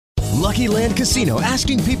Lucky Land Casino,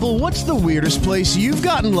 asking people, what's the weirdest place you've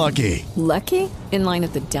gotten lucky? Lucky? In line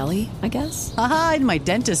at the deli, I guess? Aha, in my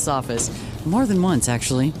dentist's office. More than once,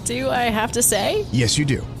 actually. Do I have to say? Yes, you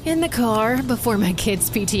do. In the car before my kids'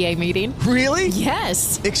 PTA meeting. Really?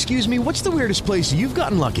 Yes. Excuse me, what's the weirdest place you've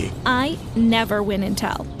gotten lucky? I never win and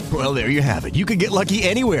tell. Well, there you have it. You can get lucky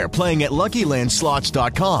anywhere, playing at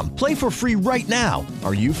LuckyLandSlots.com. Play for free right now.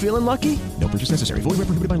 Are you feeling lucky? No purchase necessary. Void where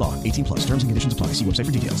prohibited by law. 18 plus. Terms and conditions apply. See website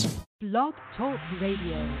for details. Blog Talk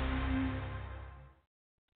Radio.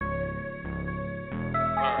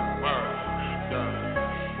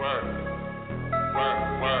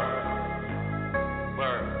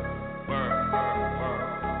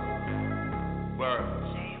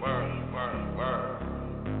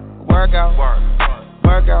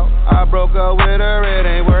 Workout. I broke up with her, it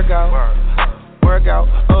ain't workout. Workout.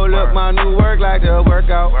 Oh look, my new work like the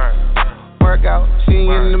workout. Workout. She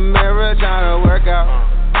in the mirror tryna work out.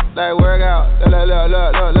 Like workout.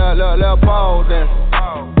 Look, pole dance.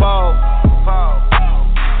 Pole.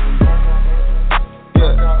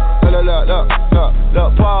 Yeah.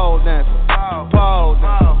 Look, pole dance. Pole.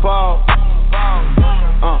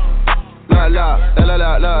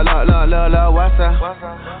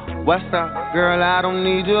 What's up? Girl, I don't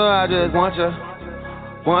need you, I just want you.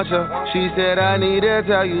 She said I need to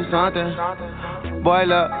tell you something. Boy,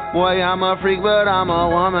 look, I'm a freak, but I'm a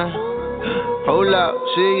woman. Hold up,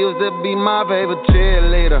 she used to be my favorite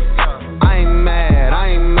cheerleader. I ain't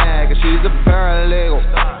mad, cause she's a paralegal.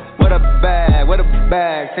 With a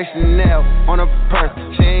bag, say Chanel on her purse.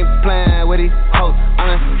 She ain't playing with these hoes. I'm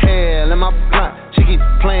in hell in my blunt. She keep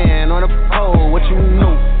playing on the pole. What you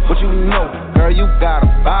know? Girl, you got a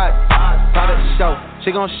vibe. Private show,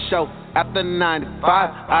 she gon' show after 95.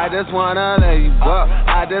 I just wanna lay you up.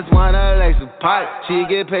 I just wanna lay some pipe. She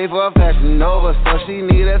get paid for Fashion Nova, so she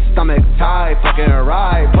need a stomach tight. Fucking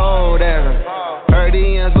ride, pole dancing. Her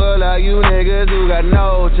DMs full of you niggas who got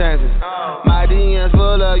no chances. My DMs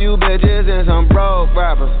full of you bitches and some broke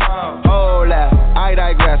rappers. Hold that, I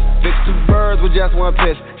digress. Fix two birds with just one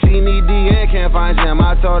pitch. She need D and can't find Jim.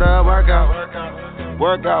 I told her workout.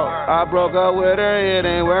 I broke up with her, it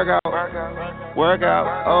ain't workout.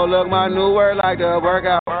 Oh look, my new word like the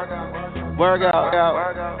workout. Workout.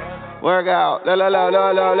 La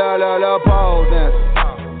pole dance.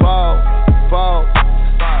 Pole.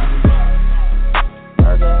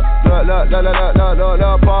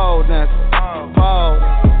 La pole dance.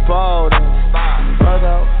 Pole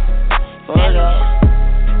dance. Workout.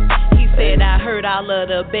 Said I heard all of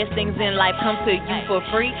the best things in life come to you for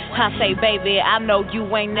free. I say, baby, I know you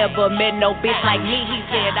ain't never met no bitch like me. He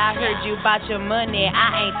said, I heard you about your money,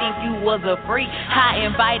 I ain't think you was a freak. I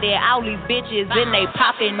invited all these bitches and they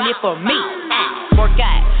popping it for me. Work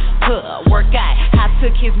out. I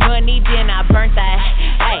took his money, then I burnt that.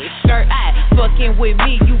 Hey, skirt eye, fucking with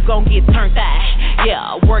me, you gon' get turned out.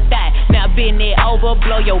 Yeah, work that. Now bend it over,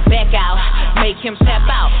 blow your back out. Make him step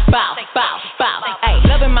out, bow. Hey,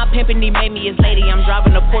 loving my pimpin', he made me his lady. I'm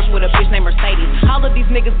driving a Porsche with a bitch named Mercedes. All of these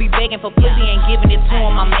niggas be begging for pussy, ain't giving it to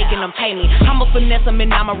him, I'm making them pay me. I'ma finesse him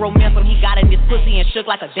and I'ma romance him. He got in his pussy and shook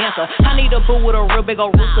like a dancer. I need a boo with a real big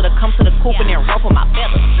old rooster to come to the coop and then ruffle my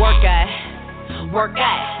feathers. Work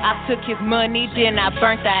out. I took his money, then I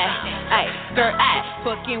burnt that. Ay, skirt eye,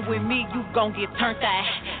 fucking with me, you gon' get turned out.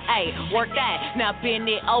 Ay, work out. Now bend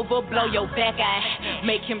it over, blow your back eye.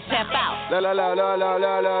 Make him tap out. La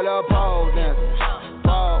pole dance.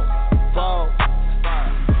 Pole.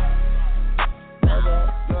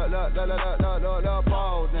 La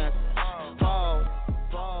pole dance.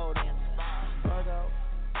 Pole dance.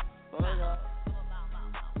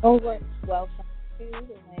 Over. Welcome to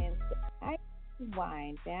the Wednesday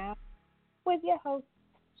Wind Down with your hosts,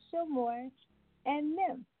 Shilmore and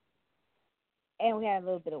Nim. And we had a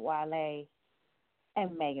little bit of Wale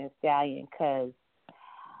and Megan Thee Stallion because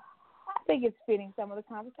I think it's fitting some of the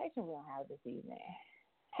conversation we're going to have this evening.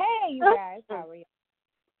 Hey, you guys, how are you?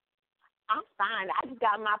 I'm fine. I just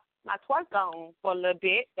got my twerk on for a little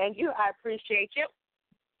bit. Thank you. I appreciate you.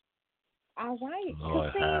 All right.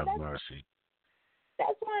 Lord have mercy.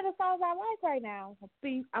 That's one of the songs I like right now.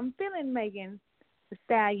 I'm feeling Megan Thee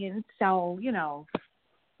Stallion, so, you know.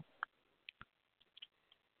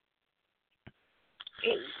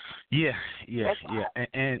 Yeah.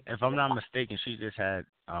 And if I'm not mistaken, she just had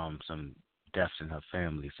some deaths in her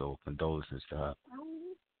family, so condolences to her.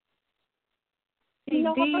 She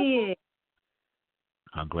did.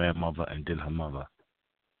 Her grandmother and then her mother.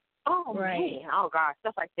 Oh, right. Man. Oh, God.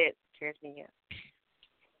 Stuff like that tears me up.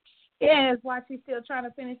 Yeah, that's why she's still trying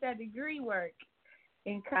to finish that degree work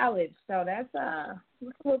in college. So that's a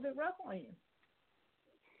little bit rough on you.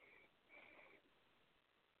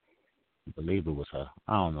 believe it was her.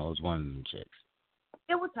 I don't know. It was one of them chicks.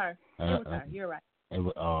 It was her. It was her. You're right. It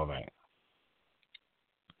was all right.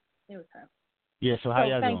 It was her. Yeah. So how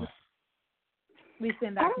y'all doing? We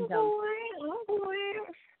send out some dope.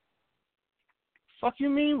 Fuck you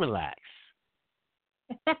mean relax?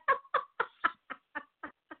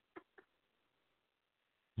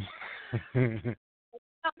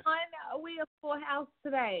 We are full house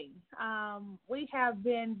today. We have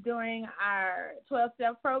been doing our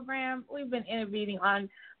 12-step program. We've been intervening on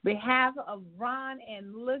behalf of Ron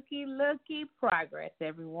and Looky Progress,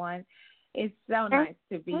 everyone. It's so nice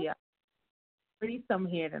to be a threesome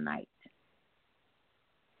here tonight.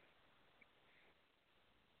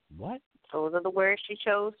 What? Those are the words she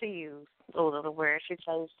chose to use. Those are the words she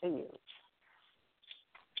chose to use.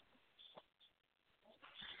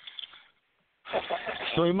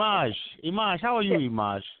 So Imaj, how are you,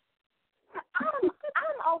 Imaj? I'm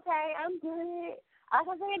okay. I'm good. Like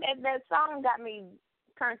I said, that song got me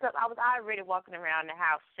turned up. I was already walking around the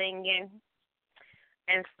house singing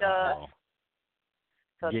and stuff. Uh-oh.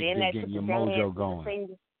 So then that getting your mojo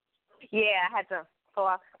going. Yeah, I had to. So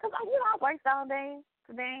because I worked all day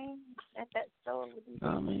today at that store.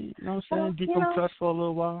 I mean, you know what I'm saying? Decompress for a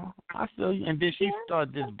little while. I feel you. And then she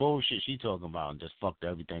started this bullshit she talking about and just fucked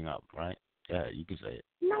everything up, right? Yeah, you can say it.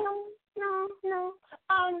 No.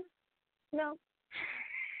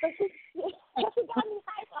 But she got me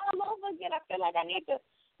hyped all over again. I feel like I need to,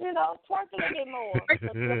 twerk a little bit more.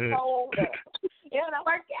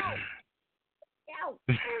 Work out. Yeah.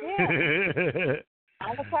 I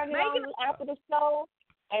was turning on after the show,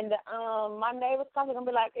 and my neighbors coming and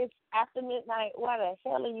be like, "It's after midnight. Why the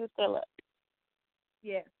hell are you still up?"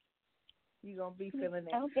 Yeah, you gonna be feeling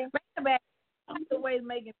that. Okay. That's the way to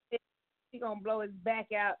make him. He gonna blow his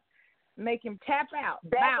back out, make him tap out.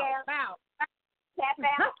 Bow. Tap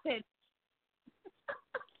out.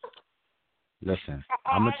 Listen,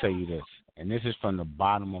 I'm gonna tell you this, and this is from the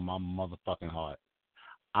bottom of my motherfucking heart.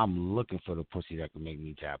 I'm looking for the pussy that can make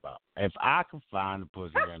me tap out. If I can find the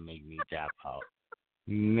pussy that make me tap out,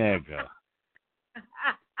 nigga.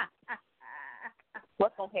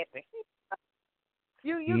 What's gonna happen?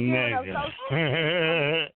 You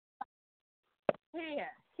nigga.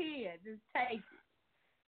 Here, just take it.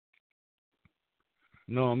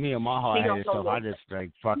 No, me and my heart headed stuff. I just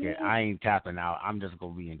like fuck it. I ain't tapping out. I'm just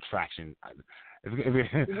gonna be in traction. I'm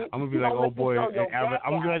gonna be like old boy. I'm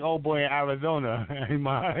gonna be like old boy in Arizona.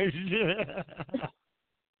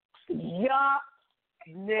 Yeah,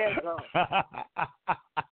 nigga.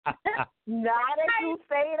 Now that you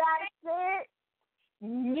say that shit,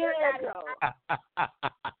 nigga.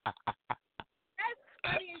 That's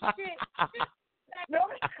funny as shit. No,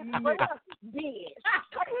 bitch.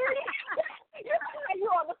 You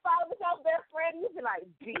on the phone with your best friend, you be like,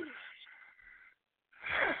 bitch.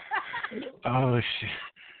 Oh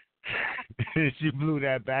shit! She blew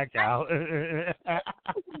that back out. Back out.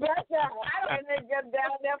 And then get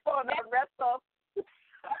down there for the rest of.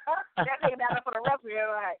 That nigga down there for the rest of your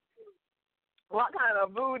life. What kind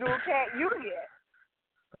of voodoo cat you get?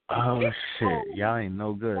 Oh shit! Y'all ain't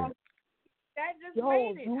no good. That just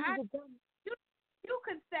made it. You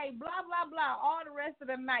could say blah blah blah all the rest of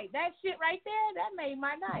the night. That shit right there, that made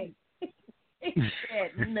my night.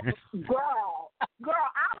 Girl,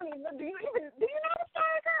 I don't even. Do you know the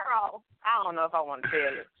story, girl? I don't know if I want to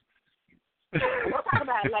tell it. We'll talk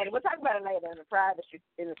about it later. In the private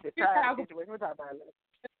situation. We'll talk about it later.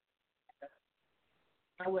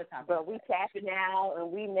 I will talk. But we tapping out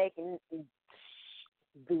and we making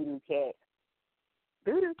voodoo cat.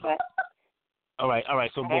 All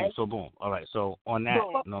right. So boom. All right. So on that,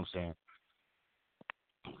 you know what I'm saying?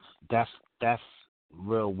 That's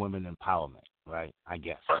real women empowerment, right? I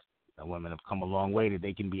guess. And women have come a long way that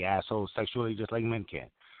they can be assholes sexually just like men can.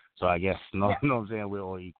 So I guess, you know what I'm saying? We're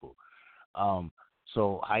all equal.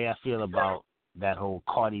 So how y'all feel about that whole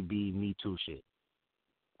Cardi B Me Too shit?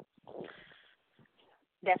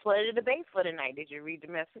 That's what the debate for tonight. Did you read the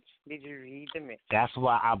message? That's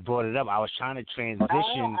why I brought it up. I was trying to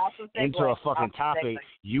transition into a fucking topic.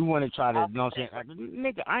 You want to try to, you know what I'm saying?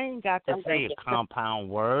 Nigga, I ain't got to say a compound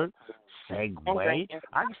word. Segue.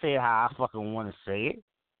 I can say it how I fucking want to say it.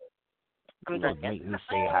 You don't make me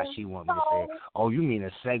say it how she want me to say it. Oh, you mean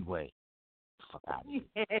a segue. Fuck out of here.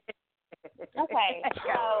 Okay,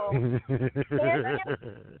 so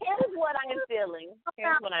here's what I'm feeling.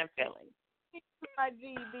 My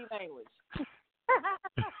GED language.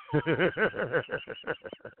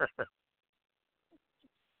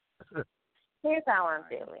 Here's how I'm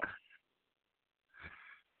feeling.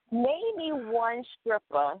 Maybe one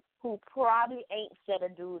stripper who probably ain't set a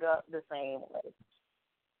dude up the same way.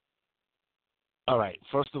 All right.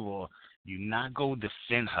 First of all, You not go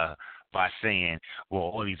defend her by saying, well,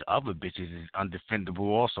 all these other bitches is undefendable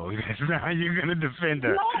also. That's not how you're going to defend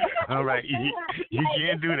her. No, all right? You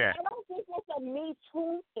can't do that. I don't think it's a Me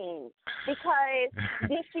Too thing. Because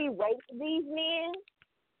did she rape these men?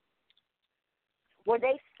 Were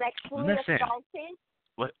they sexually assaulted?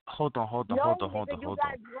 What? Hold on. You got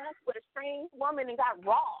drunk with a strange woman and got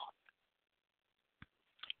raw.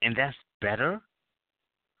 And that's better?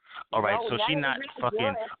 All right, so she not fucking.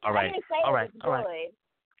 Good. All right.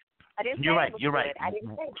 I didn't say You're right. it was You're good. right. I didn't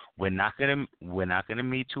say that. We're not gonna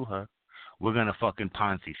Me Too her. We're gonna fucking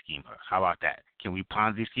Ponzi scheme her. How about that? Can we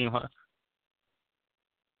Ponzi scheme her?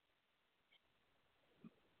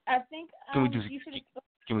 I think Can we do? you should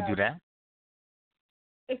Can we do that?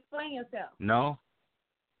 Explain yourself. No.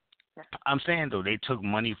 I'm saying, though, they took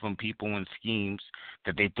money from people in schemes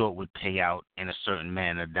that they thought would pay out in a certain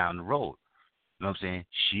manner down the road. You know what I'm saying?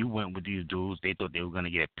 She went with these dudes. They thought they were going to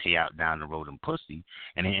get a payout down the road in pussy,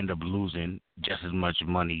 and they end up losing just as much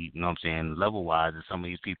money, you know what I'm saying, level-wise as some of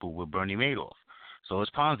these people with Bernie Madoff. So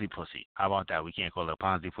it's Ponzi pussy. How about that? We can't call it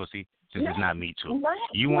Ponzi pussy. This is not Me Too.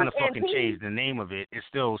 You want to fucking change the name of it, it's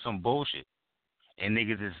still some bullshit. And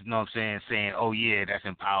niggas is, you know what I'm saying, oh, yeah, that's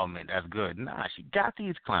empowerment, that's good. Nah, she got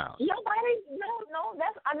these clowns. No,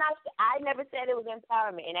 I never said it was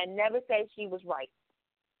empowerment, and I never said she was right.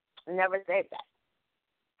 I never said that.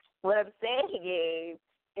 What I'm saying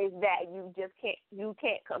is that you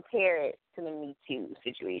can't compare it to the Me Too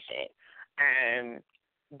situation.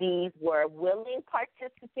 These were willing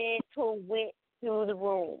participants who went to the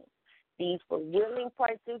room. These were willing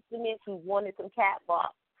participants who wanted some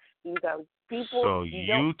catwalk. These are people. So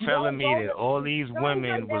you telling me that all these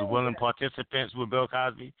women was willing participants with Bill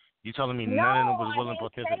Cosby? You telling me none of them was willing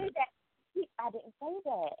participants? I didn't say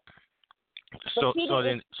that.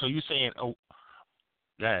 So you saying? Oh,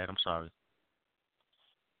 go ahead. I'm sorry.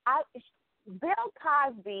 Bill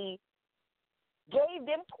Cosby gave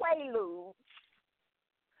them quaaludes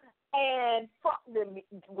and fucked them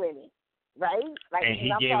women, right? Like, and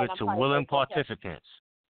he gave it to willing participants.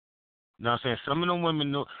 You know what I'm saying? Some of them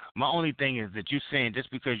women know. My only thing is that you're saying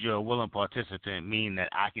just because you're a willing participant mean that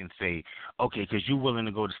I can say, okay, because you're willing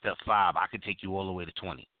to go to step 5, I can take you all the way to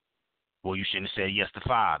 20. Well, you shouldn't have said yes to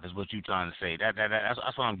 5 is what you're trying to say. That's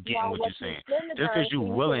what I'm getting what you're saying. Just because you're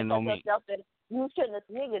willing don't mean. You shouldn't have,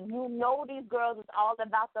 nigga. You know these girls is all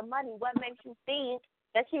about the money. What makes you think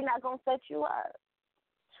that she's not going to set you up?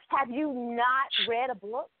 Have you not read a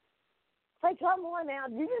book? Like, come on now.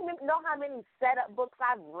 Do you know how many setup books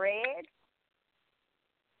I've read?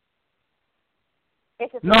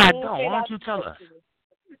 No, I don't. Why don't you tell us?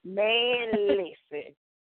 Man, listen.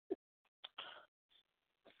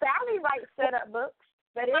 Sally writes setup books.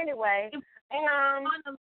 But anyway,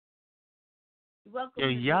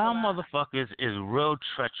 y'all motherfuckers is real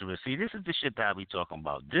treacherous. See, this is the shit that I be talking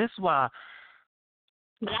about. This why.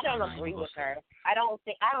 I don't agree with her. I don't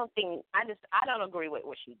agree with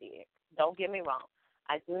what she did. Don't get me wrong.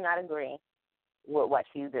 I do not agree with what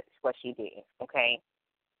she did. Okay,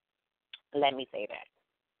 let me say that.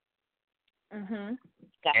 Mhm.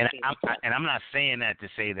 And I'm not saying that to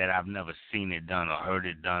say that I've never seen it done or heard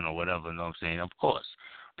it done or whatever. You know what I'm saying? Of course.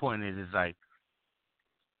 Point is, it's like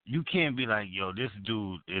you can't be like, yo, this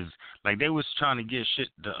dude is like they was trying to get shit.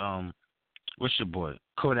 What's your boy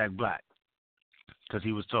Kodak Black? Because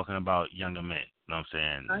he was talking about younger men. You know what I'm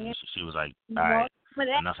saying? Oh, yeah. She was like, all right,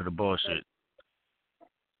 enough of the bullshit.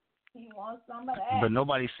 He wants some of that. But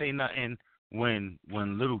nobody say nothing when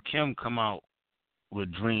Little Kim come out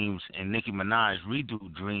with Dreams and Nicki Minaj redo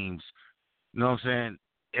Dreams. You know what I'm saying?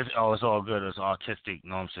 It's all good. It's artistic, you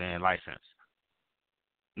know what I'm saying, license.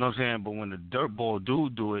 You know what I'm saying? But when the dirtball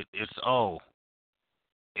dude do it, it's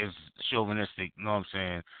chauvinistic, you know what I'm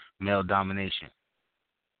saying, male domination.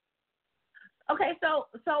 Okay, so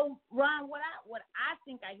Ron, what I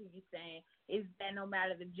think I hear you saying is that no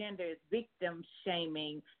matter the gender, it's victim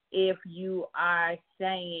shaming if you are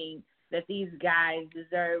saying that these guys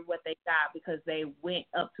deserve what they got because they went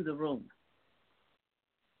up to the room.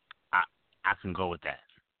 I can go with that.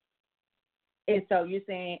 And so you're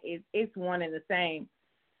saying it's one and the same.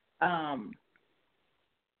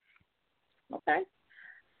 Okay.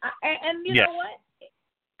 And you know what?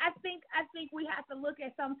 I think we have to look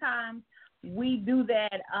at sometimes we do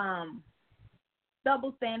that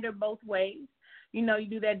double standard both ways. You know, you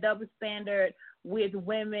do that double standard with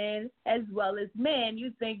women as well as men.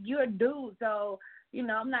 You think you're a dude, so, you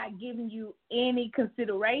know, I'm not giving you any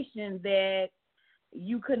consideration that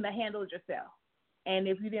you couldn't have handled yourself. And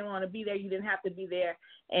if you didn't want to be there, you didn't have to be there.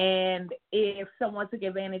 And if someone took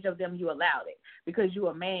advantage of them, you allowed it because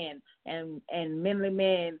you're a man, and manly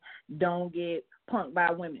men don't get punked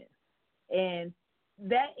by women. And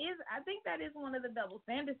I think that is one of the double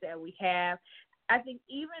standards that we have. I think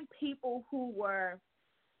even people who were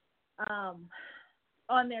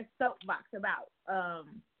on their soapbox about,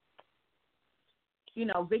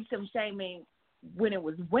 victim shaming when it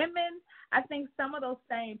was women, I think some of those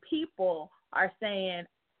same people are saying,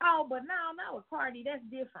 oh, but no, not with Cardi, that's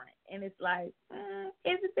different. And it's like,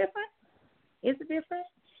 is it different? Is it different?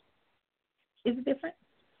 Is it different?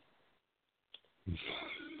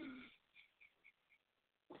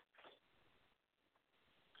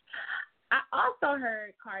 I also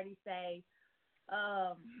heard Cardi say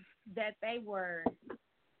that they were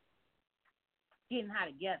getting high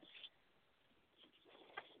together.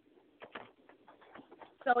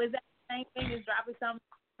 So is that the same thing as dropping something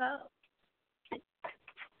up?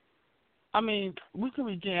 I mean, we could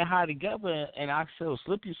be getting high together, and I still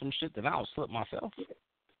slip you some shit that I don't slip myself. You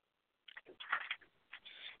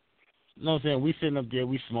know what I'm saying? We sitting up there,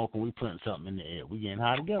 we smoking, we putting something in the air. We getting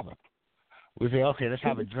high together. We say, okay, let's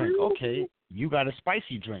have a drink. Okay, you got a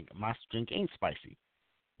spicy drink. My drink ain't spicy.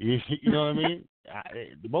 You know what I mean?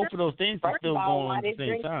 Both of those things are still going on at the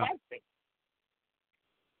same time. Spicy?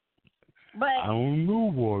 But I don't know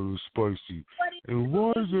why it's spicy. And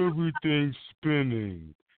why is everything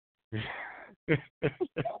spinning? Do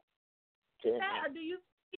you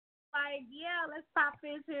like, let's pop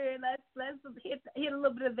this here, let's hit a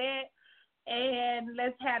little bit of that, and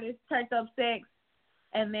let's have this turned up sex,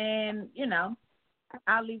 and then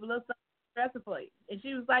I'll leave a little something on the dresser for you. And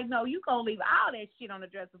she was like, no, you gonna leave all that shit on the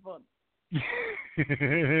dresser for me.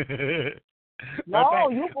 No,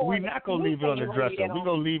 we're not gonna leave it on the dresser. We're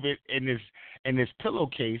gonna leave it in this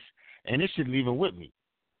pillowcase, and it should leave it with me.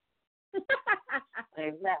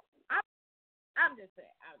 Exactly. I'm just saying.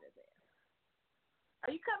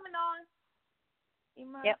 Are you coming on,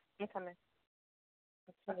 Iman? Yep, I'm coming.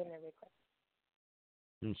 I'm coming in real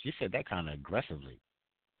quick. She said that kind of aggressively.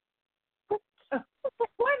 What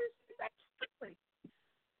is that?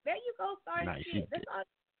 There you go, starting shit.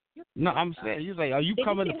 No, I'm saying, he's like, are you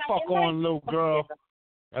coming to fuck on, little girl?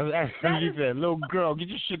 He said, little girl, get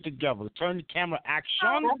your shit together. Turn the camera, action.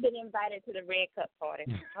 I've been invited to the Red Cup party.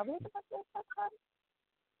 Are we at the Red Cup party?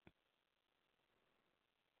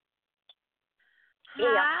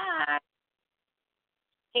 Hi.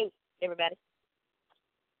 Hey, everybody.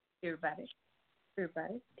 Everybody.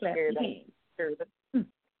 Clap your hands.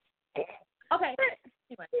 Okay.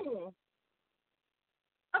 Anyway.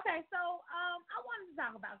 Okay, so I wanted to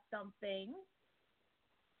talk about something.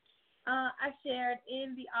 I shared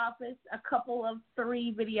in the office a couple of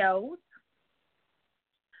 3 videos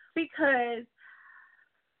because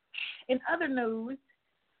in other news,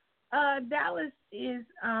 Dallas is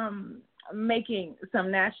making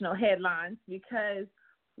some national headlines because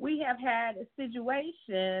we have had a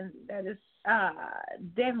situation that is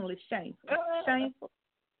definitely shameful.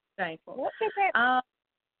 What is that?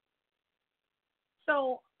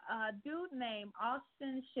 So a dude named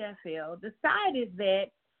Austin Sheffield decided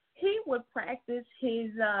that he would practice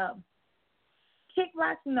his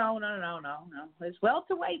kickboxing. No. His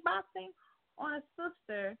welterweight boxing on a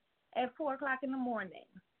sister at 4:00 in the morning.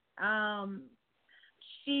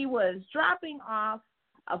 She was dropping off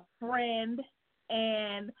a friend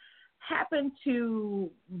and happened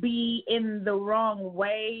to be in the wrong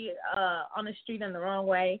way, on the street in the wrong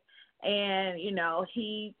way. And,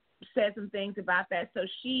 he said some things about that. So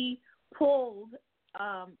she pulled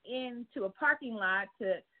into a parking lot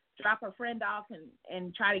to drop her friend off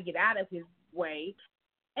and try to get out of his way.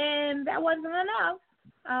 And that wasn't enough.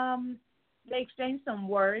 They exchanged some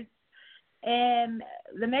words. And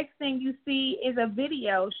the next thing you see is a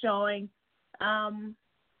video showing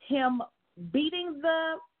him beating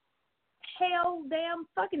the hell damn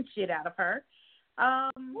fucking shit out of her.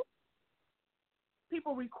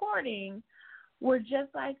 People recording were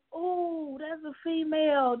just like, "Oh, that's a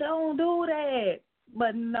female. Don't do that."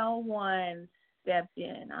 But no one stepped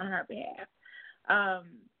in on her behalf.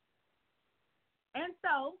 And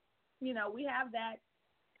so, we have that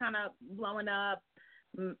kind of blowing up,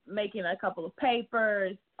 making a couple of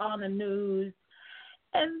papers on the news.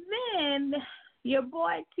 And then your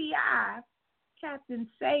boy T.I., Captain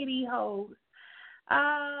Sadie Host,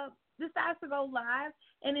 decides to go live.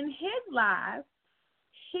 And in his live,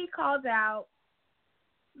 he calls out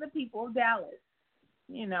the people of Dallas,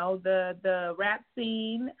 the rap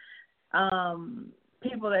scene,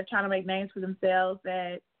 people that are trying to make names for themselves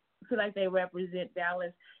that feel like they represent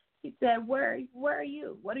Dallas. He said, where are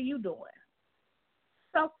you? What are you doing?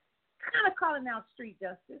 So kind of calling out street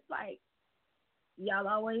justice, like, y'all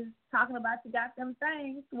always talking about you got them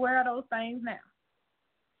things. Where are those things now?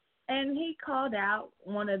 And he called out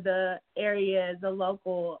one of the areas, the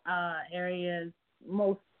local areas,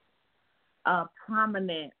 most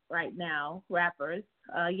prominent right now rappers,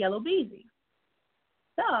 Yellow Beezy.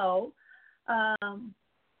 So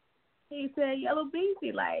he said, Yellow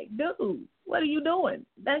Beezy, like, dude, what are you doing?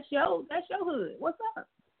 That's your hood. What's up?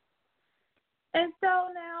 And so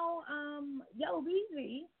now Yellow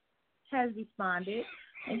Beezy has responded,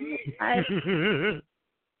 and he was like,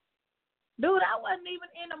 dude, I wasn't even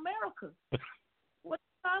in America. What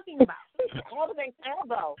are you talking about? I was in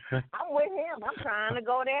Cabo. I'm with him. I'm trying to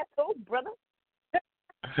go there too, brother.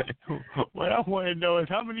 What I want to know is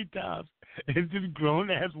how many times is this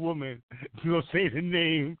grown-ass woman going to say the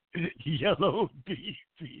name Yellow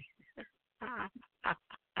Beezy? That's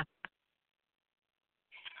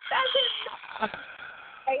it.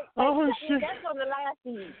 Hey, shit. That's on the last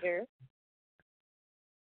year.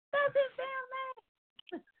 That's his damn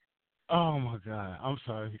name. Oh, my God. I'm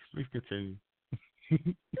sorry. Please continue.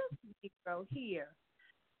 Negro here.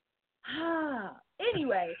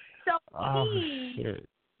 Anyway, so he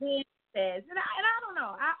then says, and I don't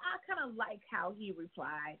know, I kind of like how he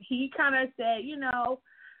replied. He kind of said,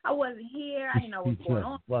 I wasn't here. I didn't know what's going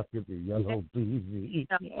on. Fuck it, the Yellow Beezy.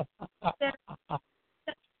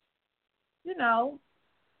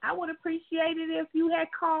 I would appreciate it if you had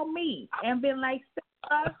called me and been like,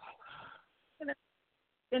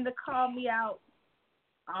 and to call me out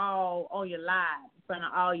all on your live in front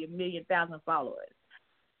of all your 1,000,000 followers.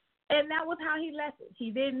 And that was how he left it.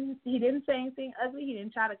 He didn't say anything ugly. He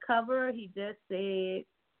didn't try to cover. He just said,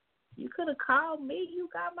 you could have called me. You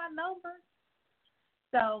got my number.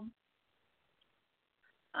 So,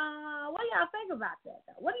 what do y'all think about that,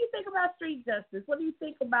 though? What do you think about street justice? What do you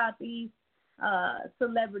think about these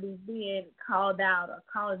celebrities being called out or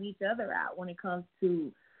calling each other out when it comes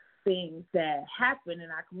to things that happen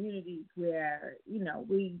in our communities where,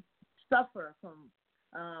 we suffer from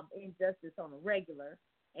injustice on a regular,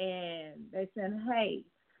 and they said, hey,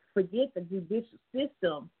 forget the judicial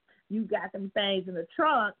system. You got them things in the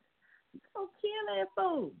trunk. Go kill that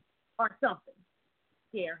fool or something.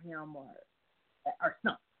 Scare him or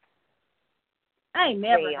something. I ain't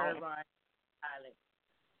never heard of violence.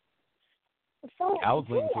 I was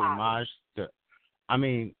looking for homage to,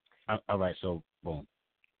 all right, so, boom.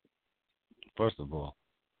 First of all,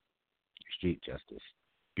 street justice,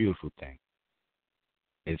 beautiful thing.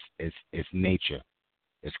 It's nature.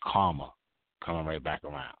 It's karma coming right back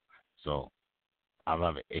around. So I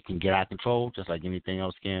love it. It can get out of control just like anything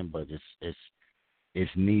else can, but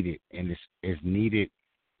it's needed, and it's needed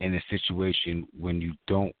in a situation when you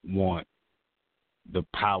don't want the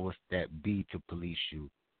powers that be to police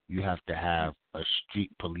you. You have to have a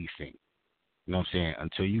street policing. You know what I'm saying?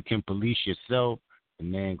 Until you can police yourself, the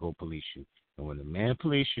man go police you. And when the man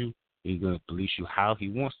police you, he's going to police you how he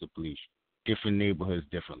wants to police you. Different neighborhoods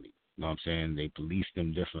differently. You know what I'm saying? They police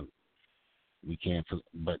them differently. We can't,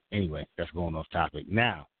 but anyway, that's going off topic.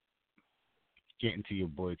 Now, getting to your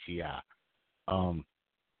boy T.I.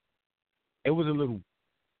 It was a little,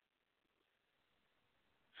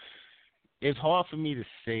 it's hard for me to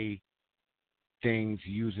say things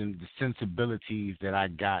using the sensibilities that I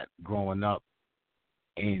got growing up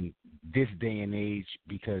in this day and age,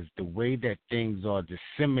 because the way that things are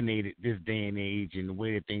disseminated this day and age and the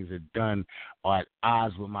way that things are done are at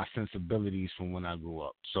odds with my sensibilities from when I grew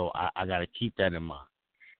up. So I got to keep that in mind.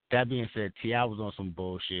 That being said, T.I. was on some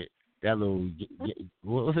bullshit. That little,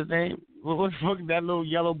 what was his name? What the fuck? That little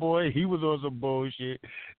yellow boy, he was on some bullshit.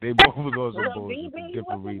 They both was on some bullshit for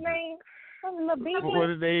different reasons. What's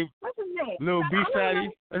his name? Little B-Fatty?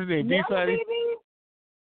 What's his name? B-Fatty?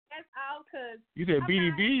 That's all because... You said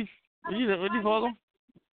BDB? What do you call him?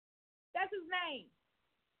 That's his name.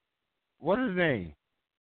 What's his name?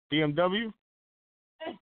 BMW?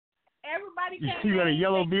 Everybody can't... You got a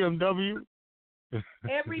yellow BMW?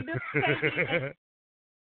 Every dude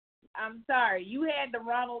I'm sorry. You had the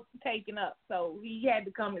Ronald taken up, so he had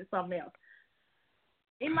to come with something else.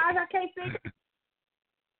 Imagine I can't think.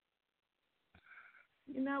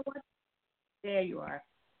 You know what? There you are.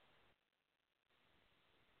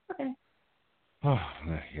 Okay. Oh,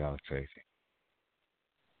 y'all crazy.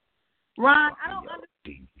 Ron, I don't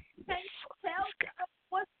understand. Can you tell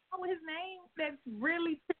what's wrong with his name that's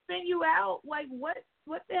really tripping you out? Like, what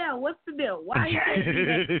the hell? What's the deal? Why you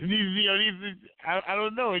that? I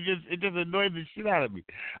don't know. It just annoyed the shit out of me.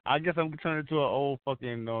 I guess I'm turning into an old fucking,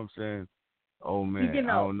 you know what I'm saying? Oh, man. I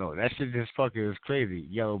don't know. That shit just fucking is crazy.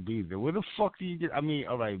 Yellow B. Where the fuck do you get? I mean,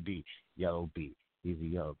 all right, B. Yellow B. He's a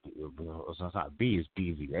yellow B. It's not B, it's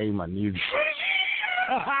BZ. That ain't my news.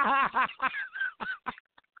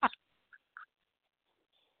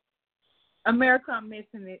 America, I'm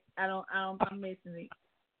missing it. I'm missing it.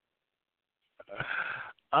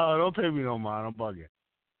 Oh, don't pay me no mind. I'm bugging.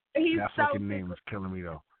 He's that so fucking name was killing me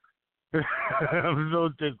though. I'm so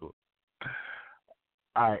tickled.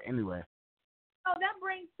 All right. Anyway. Oh, that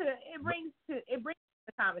brings to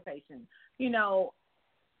the conversation. You know,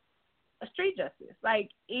 street justice. Like,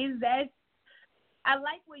 is that? I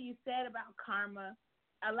like what you said about karma.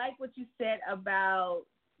 I like what you said about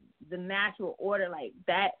the natural order. Like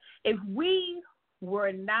that, if we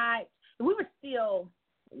were still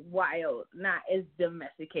wild, not as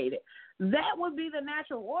domesticated, that would be the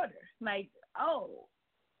natural order. Like, oh,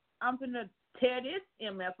 I'm gonna tear this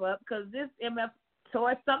MF up because this MF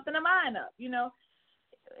tore something of mine up. You know,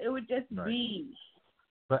 it would just be.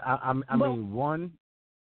 But I mean, one,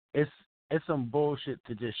 it's some bullshit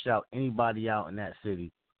to just shout anybody out in that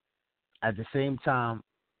city. At the same time,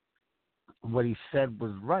 what he said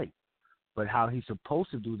was right. But how he's supposed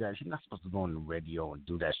to do that, he's not supposed to go on the radio and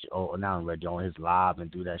do that shit, or not on the radio, on his live and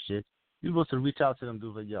do that shit. You're supposed to reach out to them and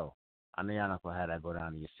do like, yo, I know y'all not going to have that go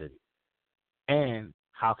down in your city. And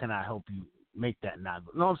how can I help you make that not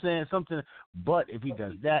go? You know what I'm saying? Something. But if he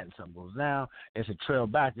does that and something goes down, it's a trail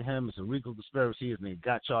back to him. It's a RICO conspiracy. His name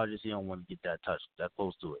got charges. He don't want to get that touched, that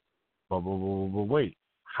close to it. But wait.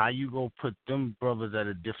 How you go put them brothers at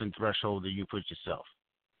a different threshold than you put yourself?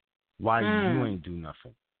 Why you ain't do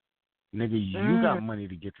nothing? Nigga, you got money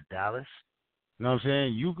to get to Dallas. You know what I'm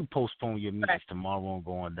saying? You can postpone your meetings tomorrow and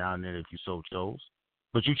go on down there if you so chose.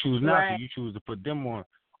 But you choose not to. You choose to put them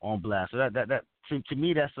on blast. So that to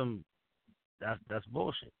me, that's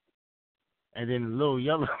bullshit. And then the little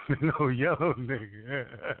yellow nigga.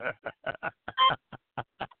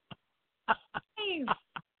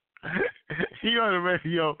 He on the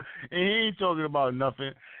radio and he ain't talking about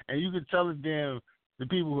nothing. And you can tell the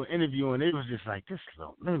people who are interviewing, they was just like, this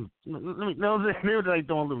little, let me, you know what I'm saying? They were like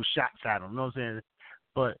throwing little shots at him, you know what I'm saying?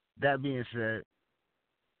 But that being said,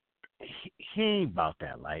 he ain't about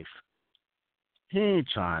that life. He ain't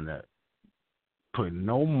trying to put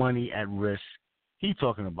no money at risk. He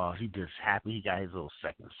talking about he just happy he got his little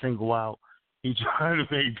second single out. He trying to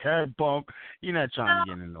make that bump. He not trying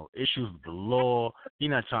to get into no issues with the law. He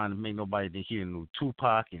not trying to make nobody think he a new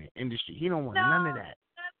Tupac in the industry. He don't want none of that.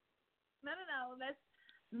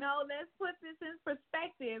 No. Let's put this in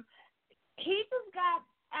perspective. He just got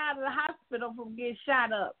out of the hospital from getting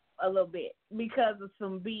shot up a little bit because of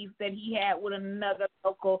some beef that he had with another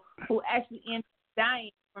local who actually ended up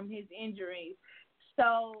dying from his injuries.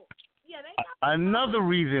 So, yeah, they got another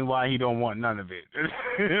reason why he don't want none of it.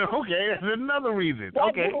 Okay, that's another reason.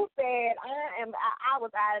 Okay. Who said I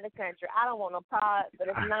was out of the country. I don't want no part, but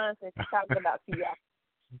it's nonsense he's talking about to y'all.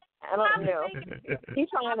 I don't know. He's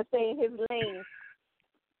trying to stay in his lane.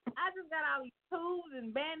 I just got all these tubes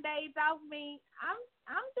and Band-Aids off me.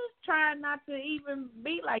 I'm just trying not to even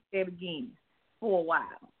be like that again for a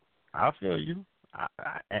while. I feel you.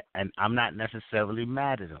 And I'm not necessarily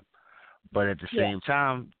mad at him. But at the same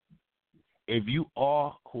time, if you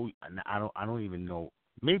are who I don't even know.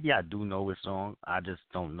 Maybe I do know his song. I just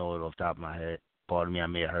don't know it off the top of my head. Pardon me, I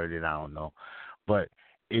may have heard it. I don't know. But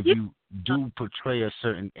if you do portray a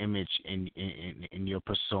certain image in your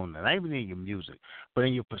persona, not even in your music, but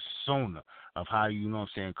in your persona of how you know what I'm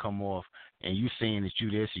saying, come off, and you saying that you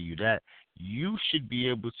this or you that, you should be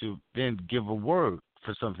able to then give a word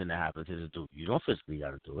for something to happen to the dude. You don't physically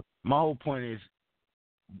got to do it. My whole point is,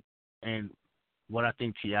 and what I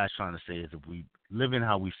think T.I. is trying to say is if we live in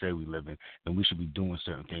how we say we live in, then we should be doing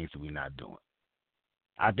certain things that we're not doing.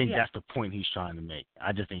 I think that's the point he's trying to make.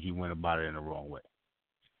 I just think he went about it in the wrong way.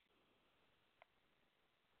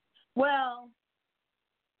 Well,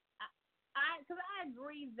 I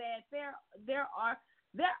agree that there are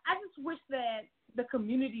I just wish that the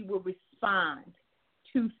community would respond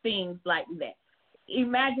to things like that.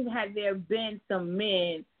 Imagine had there been some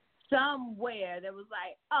men somewhere that was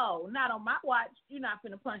like, oh, not on my watch, you're not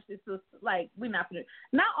finna punch this sister. Like, we're not finna.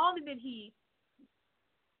 Not only did he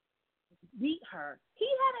beat her, he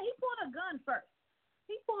pulled a gun first.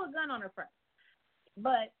 He pulled a gun on her first.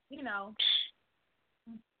 But, you know.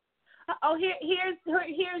 Oh, here's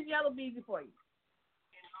Yellow Beezy for you.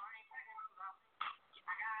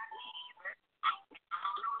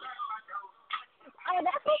 Oh,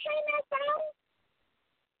 that's who sang that song?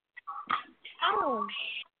 Oh.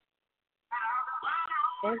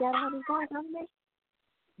 They got all these guys on there?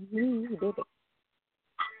 You did it.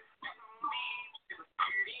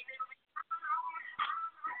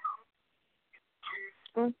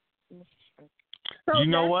 So you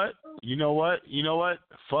know what?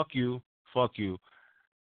 Fuck you.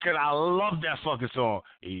 Cause I love that fucking song.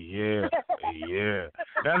 Yeah.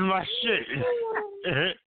 That's my shit.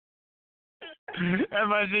 That's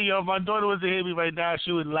my thing, yo. If my daughter was to hear me right now,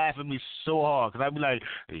 she would laugh at me so hard. Because I'd be like,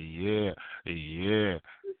 yeah.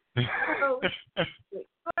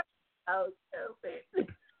 Oh, stupid.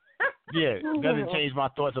 Yeah, doesn't change my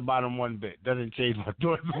thoughts about him one bit. Doesn't change my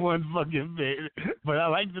thoughts one fucking bit. But I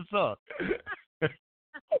like the song. I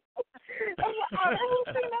haven't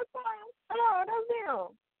seen that song. Oh, that's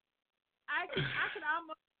him. I could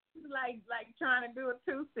almost like trying to do a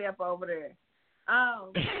two-step over there.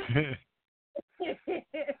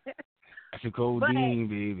 That's a codeine,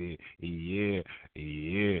 baby. Yeah.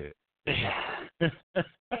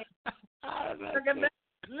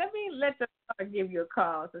 Let me let the mother give you a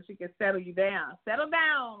call so she can settle you down. Settle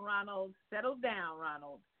down, Ronald. Settle down,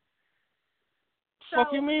 Ronald.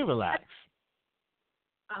 Fuck you mean, relax?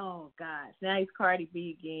 Oh gosh, now he's Cardi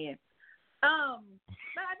B again. But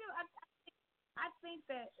I think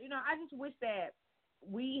that I just wish that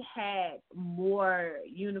we had more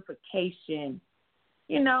unification.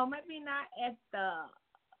 Maybe not at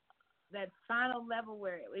that final level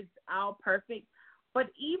where it's all perfect, but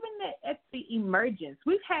even at the emergence.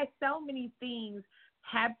 We've had so many things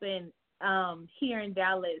happen here in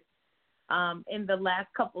Dallas in the last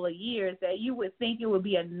couple of years that you would think it would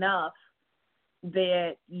be enough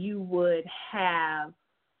that you would have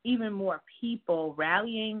even more people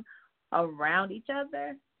rallying around each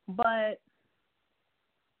other, but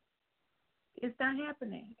it's not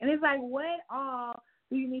happening. And it's like, what all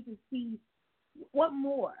do you need to see? What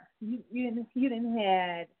more? You didn't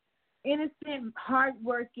had innocent,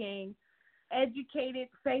 hardworking, educated,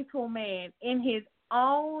 faithful man in his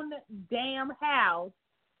own damn house,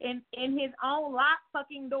 in his own locked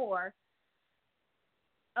fucking door.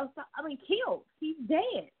 Killed. He's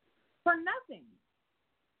dead for nothing.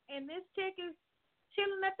 And this chick is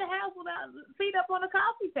chilling at the house without feet up on a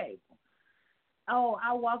coffee table. Oh,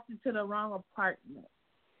 I walked into the wrong apartment.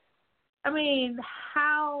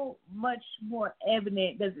 How much more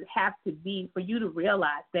evident does it have to be for you to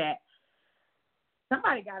realize that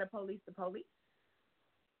somebody got to police the police?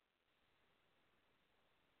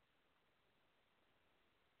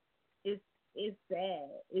 It's sad.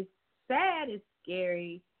 It's sad. It's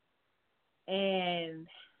scary. And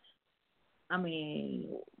we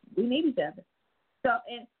need each other. So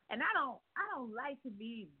and I don't like to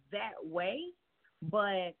be that way,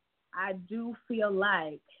 but I do feel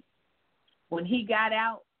like when he got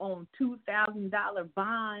out on $2,000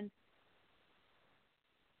 bond,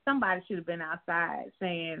 somebody should have been outside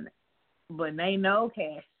saying, but ain't no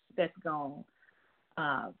cash that's going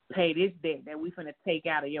to pay this debt that we finna take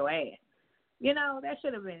out of your ass. There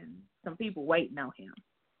should have been some people waiting on him.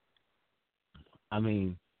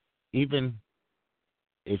 Even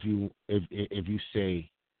if you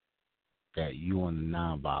say that you on the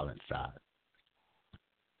nonviolent side,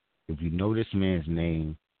 if you know this man's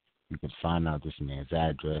name, you can find out this man's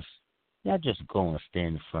address. Not just go and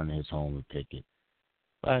stand in front of his home and pick it.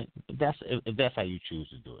 But if that's how you choose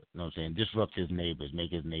to do it, you know what I'm saying? Disrupt his neighbors,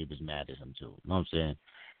 make his neighbors mad at him too. You know what I'm saying?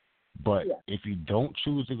 But if you don't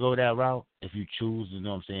choose to go that route, if you choose to, you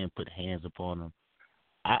know what I'm saying, put hands upon them,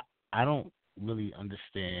 I don't really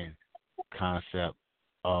understand the concept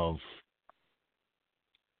of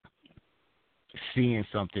seeing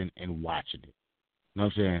something and watching it. You know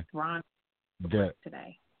what I'm saying? Ron,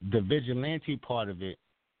 today. The vigilante part of it,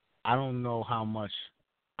 I don't know how much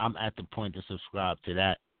I'm at the point to subscribe to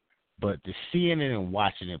that, but the seeing it and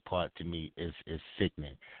watching it part to me is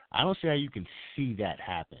sickening. I don't see how you can see that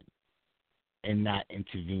happen and not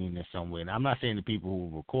intervene in some way. And I'm not saying the people who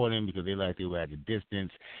were recording because they were at a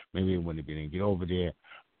distance, maybe they wouldn't have been get over there,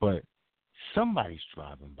 but somebody's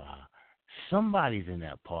driving by. Somebody's in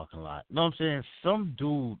that parking lot. You know what I'm saying? Some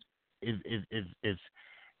dude is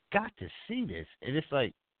got to see this. And it's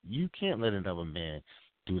like, you can't let another man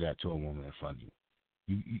do that to a woman in front of you.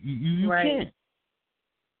 You can't.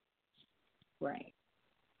 Right.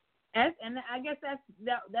 And I guess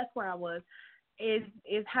that's where I was. Is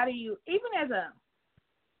how do you even as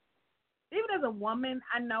a woman,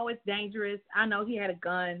 I know it's dangerous. I know he had a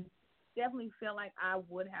gun. Definitely feel like I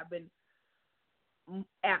would have been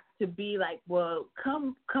apt to be like, well,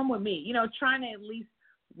 come with me. Trying to at least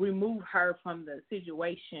remove her from the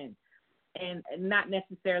situation and not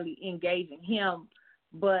necessarily engaging him.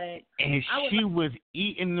 But she was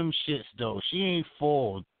eating them shits though. She ain't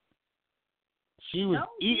full. She was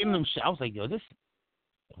eating them shit. I was like, yo, this.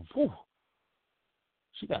 Whew.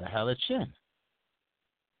 She got a hella chin.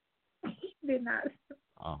 He did not.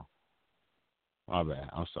 Oh. My bad.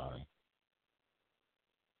 I'm sorry.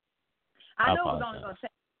 I know I was only going to say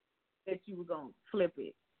that you were going to flip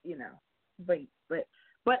it, But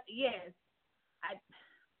yes.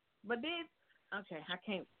 But then Okay, I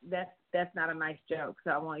can't. That's not a nice joke,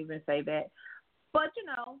 so I won't even say that. But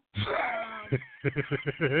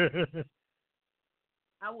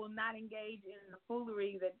I will not engage in the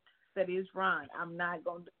foolery that is Ron. I'm not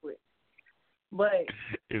gonna do it. But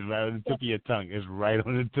it's right on the tip of your tongue. It's right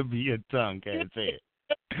on the tip of your tongue. Can't say it.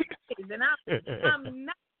 And I'm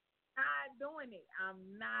not doing it.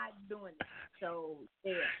 I'm not doing it. So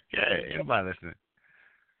yeah. Yeah, anybody listening?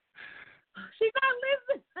 She's not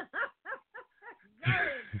listening. Go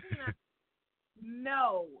ahead.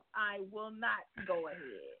 No, I will not go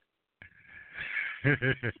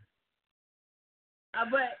ahead.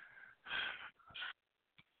 But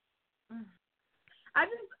I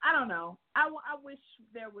don't know. I wish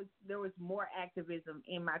there was more activism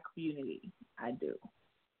in my community. I do.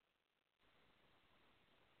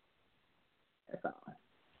 That's all.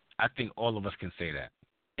 I think all of us can say that.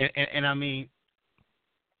 And I mean,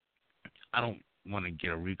 I don't want to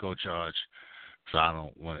get a RICO charge, so I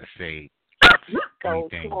don't want to say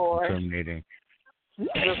anything incriminating.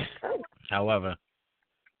 However,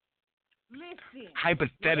 listen,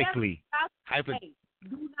 hypothetically,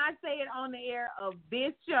 do not say it on the air of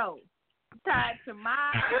this show. Tied to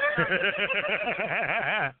my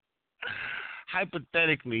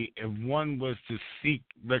hypothetically, if one was to seek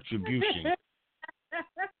retribution,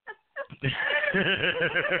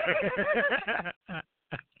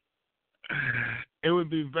 it would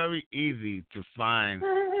be very easy to find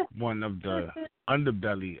one of the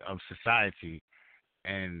underbelly of society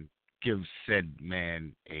and give said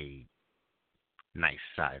man a nice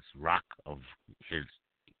sized rock of his,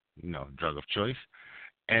 drug of choice,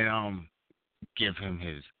 and give him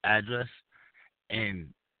his address,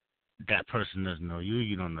 and that person doesn't know you,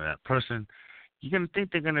 you don't know that person. You're gonna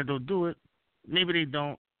think they're gonna do it. Maybe they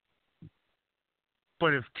don't.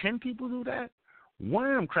 But if 10 people do that, one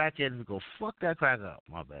of them crackheads will go, fuck that crack up.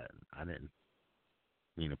 My bad. I didn't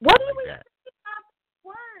mean to put it like that.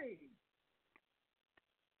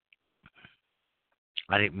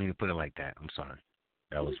 I didn't mean to put it like that. I'm sorry.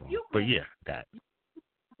 That was wrong. But yeah, that.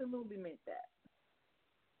 Absolutely meant that.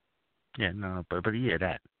 Yeah, no, but yeah,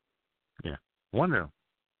 that. Yeah. One of them.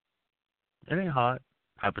 It ain't hard,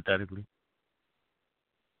 hypothetically.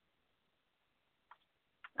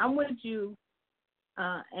 I'm with you,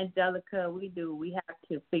 Angelica. We have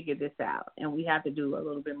to figure this out, and we have to do a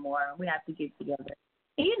little bit more. We have to get together.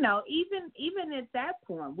 And, even at that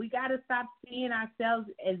point, we got to stop seeing ourselves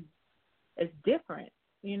as different.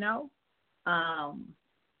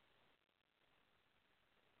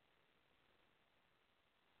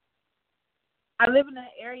 I live in an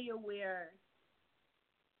area where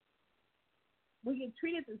we get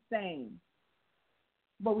treated the same,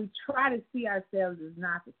 but we try to see ourselves as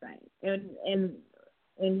not the same.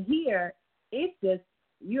 And here, it's just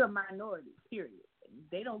you're a minority, period.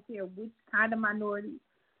 They don't care which kind of minority.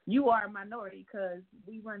 You are a minority because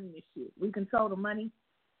we run this shit. We control the money,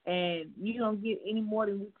 and you don't get any more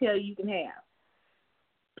than we tell you can have.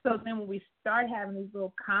 So then when we start having these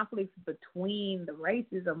little conflicts between the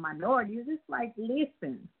races or minorities, it's like,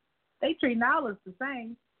 listen, they treat all of us the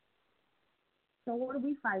same. So what are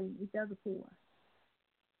we fighting each other for?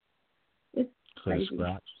 It's crazy.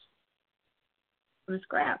 For the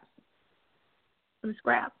scraps.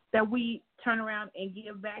 That we turn around and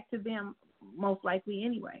give back to them most likely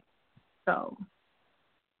anyway. So,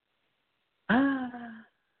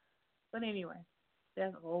 but anyway,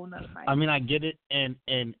 that's a whole nother fight. I mean, I get it, and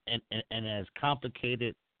as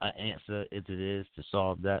complicated an answer as it is to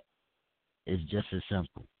solve that, it's just as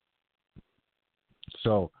simple.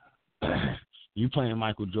 So, you playing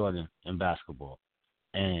Michael Jordan in basketball,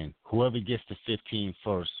 and whoever gets to 15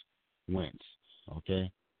 first wins,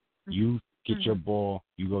 okay? You get your ball,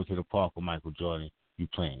 you go to the park with Michael Jordan, you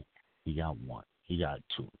playing. He got 1, he got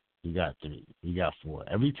 2, he got 3, he got 4.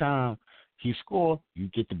 Every time he score, you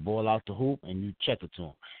get the ball out the hoop and you check it to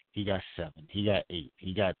him. He got 7, he got 8,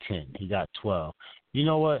 he got 10, he got 12. You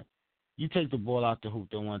know what? You take the ball out the hoop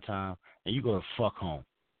that one time and you go the fuck home.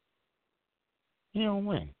 You don't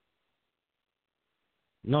win.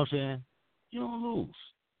 You know what I'm saying? You don't lose.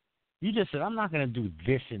 You just said, I'm not going to do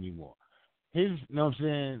this anymore. You know what I'm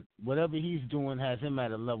saying? Whatever he's doing has him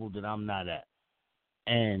at a level that I'm not at.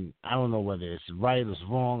 And I don't know whether it's right or it's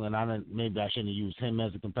wrong, and maybe I shouldn't have used him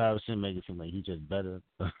as a comparison, make it seem like he's just better.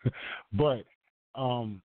 But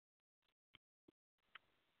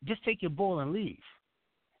just take your ball and leave.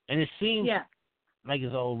 And it seems like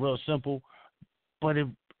it's all real simple, but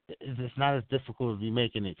it's not as difficult as we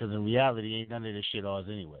making it, because in reality, ain't none of this shit ours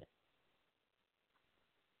anyway.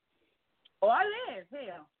 Oh, I live,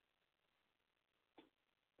 hell.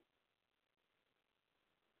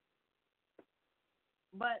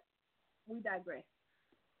 But we digress.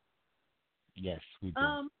 Yes, we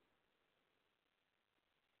do.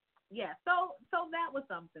 Yeah. So that was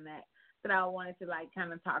something that I wanted to like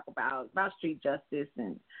kind of talk about street justice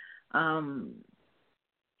and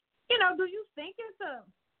do you think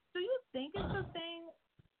it's a thing?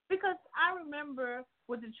 Because I remember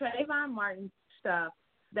with the Trayvon Martin stuff,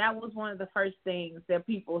 that was one of the first things that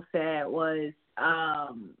people said was,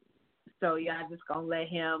 so y'all just gonna let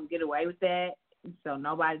him get away with that, so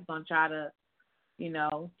nobody's gonna try to,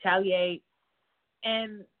 retaliate.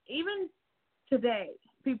 And even today,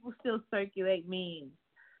 people still circulate memes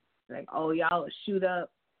like, oh, y'all will shoot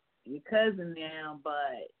up your cousin now,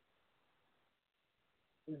 but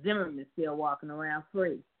Zimmerman's still walking around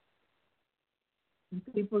free.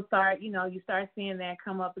 People start, you start seeing that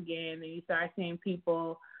come up again, and you start seeing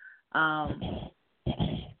people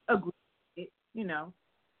agree with it,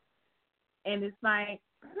 and it's like,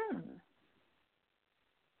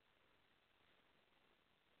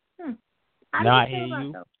 No, I hear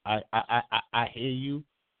you. I hear you,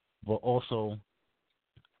 but also,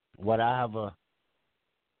 what I've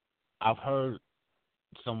heard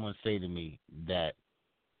someone say to me that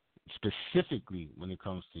specifically when it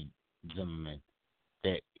comes to Zimmerman,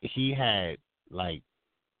 that he had like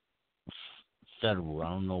federal, I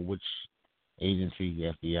don't know which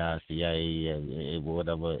agency, FBI, CIA,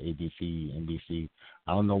 whatever, ABC, NBC,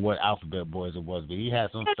 I don't know what alphabet boys it was, but he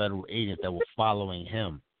had some federal agents that were following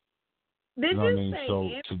him. Did you know you what I mean? say So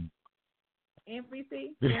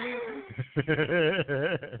NBC?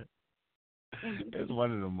 It's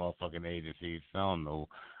one of the motherfucking agencies. I don't know.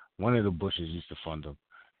 One of the Bushes used to fund them.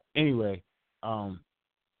 Anyway,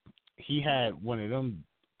 he had one of them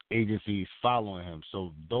agencies following him.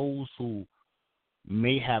 So those who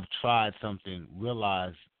may have tried something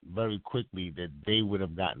realized very quickly that they would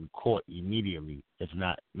have gotten caught immediately, if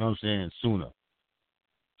not, sooner.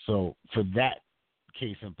 So for that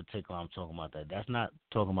case in particular, I'm talking about that. That's not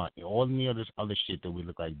talking about all the other shit that we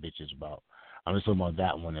look like bitches about. I'm just talking about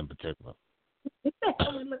that one in particular. We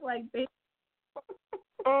look like bitches.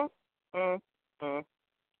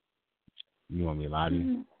 You want me to lie to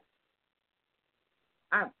you?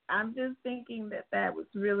 I'm just thinking that was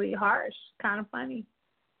really harsh, kind of funny,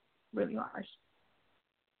 really harsh.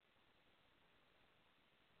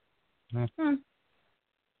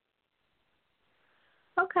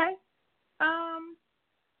 Okay.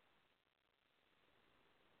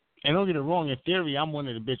 And don't get it wrong. In theory, I'm one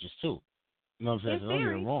of the bitches too. You know what I'm saying? So don't get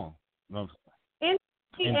it wrong. In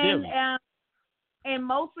theory. And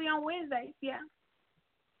mostly on Wednesdays, yeah.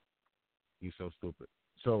 You're so stupid.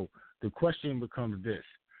 So the question becomes this: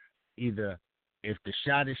 either if the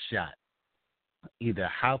shot is shot, either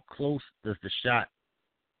how close does the shot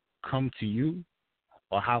come to you,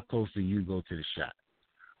 or how close do you go to the shot?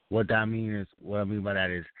 What I mean by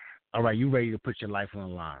that is, all right, you ready to put your life on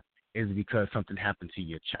the line. Is it because something happened to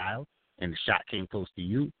your child and the shot came close to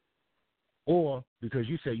you? Or because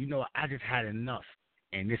you said, I just had enough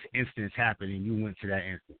and this instance happened and you went to that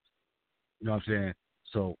instance. You know what I'm saying?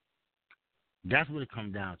 So that's what it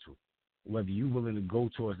comes down to. Whether you're willing to go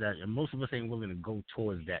towards that, and most of us ain't willing to go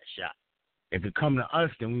towards that shot. If it come to us,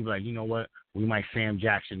 then we be like, you know what? We might Sam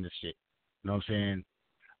Jackson this shit. You know what I'm saying?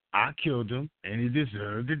 I killed him and he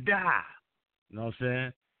deserved to die. You know what I'm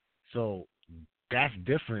saying? So that's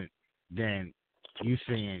different than you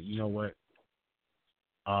saying, you know what?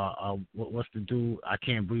 What's the dude? I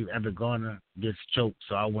can't believe Ever Garner gets choked,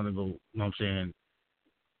 so I want to go, you know what I'm saying,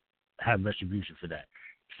 have retribution for that.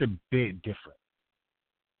 It's a bit different.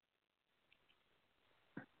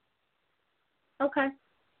 Okay.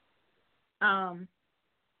 I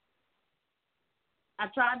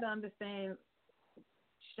tried to understand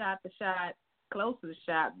shot the shot, close to the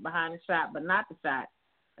shot, behind the shot, but not the shot.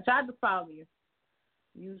 I tried to follow you.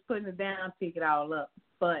 You was putting it down, pick it all up,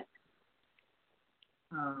 but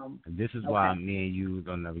this is why me and you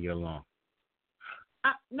don't never get along.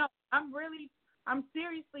 I'm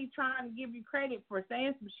seriously trying to give you credit for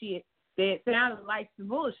saying some shit that sounded like some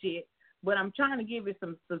bullshit, but I'm trying to give it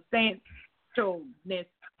some substantialness.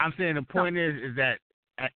 I'm saying the point is that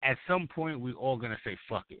at some point we all gonna say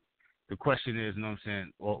fuck it. The question is, you know what I'm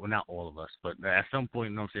saying, well, not all of us, but at some point,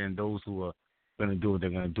 you know what I'm saying, those who are gonna do what they're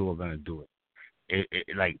gonna do are gonna do it.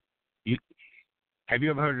 Have you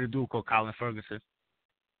ever heard of the dude called Colin Ferguson?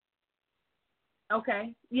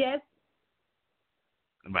 Okay. Yes.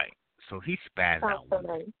 Right. So he spazzed out one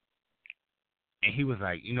day. And he was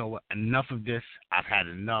like, you know what, enough of this. I've had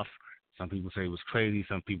enough. Some people say he was crazy.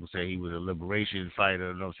 Some people say he was a liberation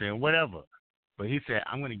fighter, you know what I'm saying, whatever. But he said,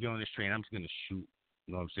 I'm going to get on this train. I'm just going to shoot,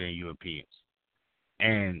 you know what I'm saying, Europeans.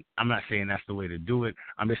 And I'm not saying that's the way to do it.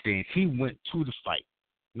 I'm just saying he went to the fight.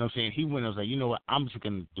 You know what I'm saying? He went and was like, you know what, I'm just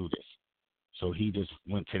going to do this. So he just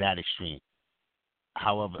went to that extreme.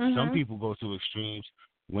 However, some people go to extremes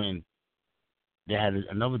when they had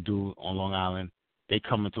another dude on Long Island. They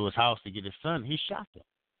come into his house to get his son. He shot them.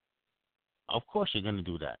 Of course you're going to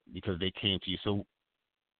do that because they came to you. So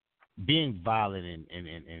being violent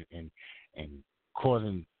and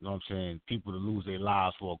causing, you know what I'm saying, people to lose their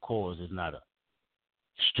lives for a cause is not a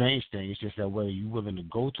strange thing. It's just that whether you're willing to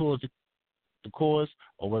go towards the cause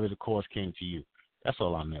or whether the cause came to you. That's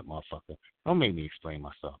all I meant, motherfucker. Don't make me explain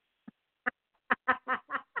myself.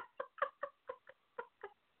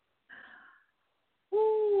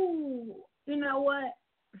 Ooh, you know what?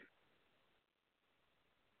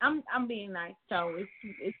 I'm being nice, so it's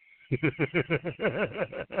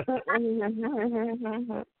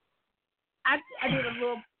I did a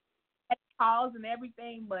little pause and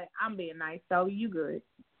everything, but I'm being nice, so you good.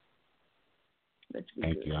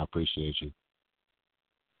 Thank you. I appreciate you.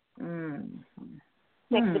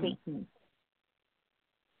 Next to me.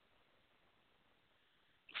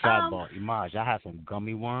 Sidebar, Imaj, I had some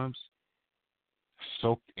gummy worms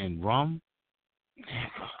soaked in rum.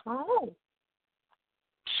 Oh.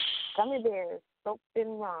 Gummy bears soaked in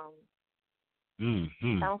rum.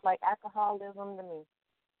 Sounds like alcoholism to me.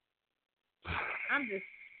 I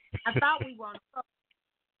thought we were on the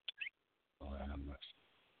program.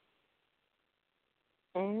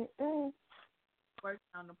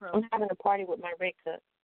 Working on the program. I'm having a party with my red cup.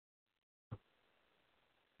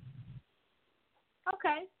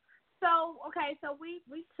 Okay. So we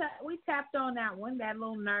tapped on that one, that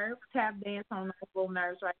little nerve, tap dance on those little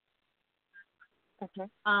nerves, right? Okay.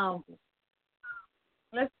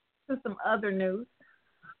 Let's do some other news.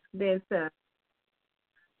 That's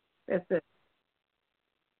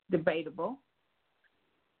debatable.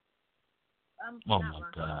 Oh my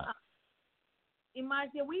God.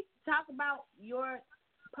 Imaj, did we talk about your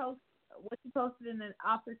post, what you posted in the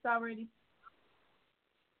office already?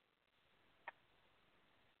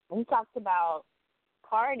 We talked about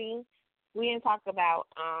Cardi. We didn't talk about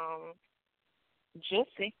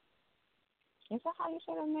Jussie. Is that how you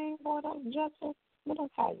say her name, boy? Jussie? What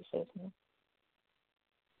else how you say his name?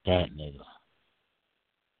 That nigga.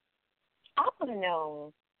 I want to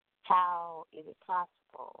know, how is it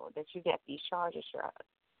possible that you got these charges dropped?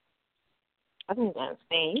 I don't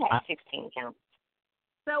understand. You had 16 counts.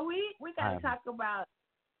 So we got to talk about.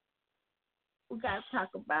 We got to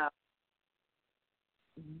talk about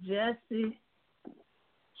Jussie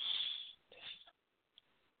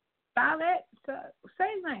Smollett. Say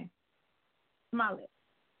his name. Smollett.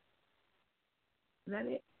 Is that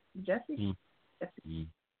it? Jussie? Jussie.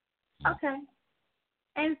 Okay.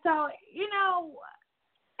 And so, you know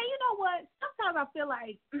what? Sometimes I feel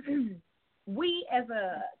like we as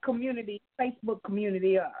a community, Facebook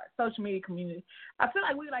community or social media community, I feel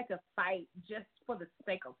like we like to fight just for the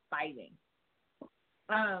sake of fighting.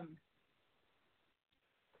 Do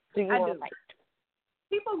you want to fight?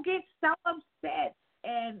 People get so upset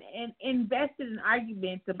and invested in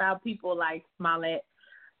arguments about people like Smollett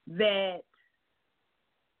that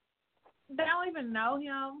they don't even know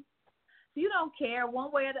him. You don't care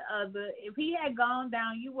one way or the other. If he had gone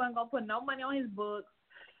down, you weren't going to put no money on his books.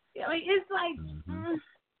 I mean, it's like,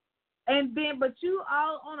 and then, but you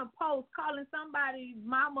all on a post calling somebody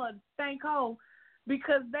mama stank-ho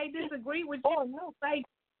because they disagree with you. Oh, no. Like,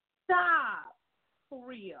 stop. For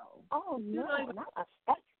real. Oh, no, like, not a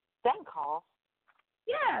stank-ho.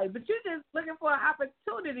 Yeah, but you're just looking for an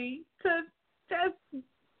opportunity to just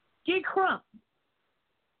get crump.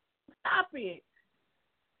 Stop it.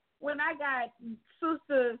 When I got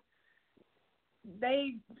Sister,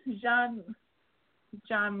 John,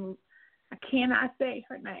 I cannot say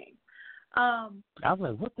her name. I was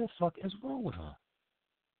like, what the fuck is wrong with her?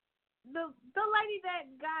 The lady that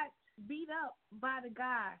got beat up by the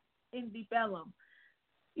guy in Deep Ellum.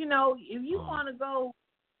 You know, if you want to go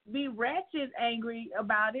be wretched angry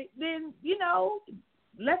about it, then, you know,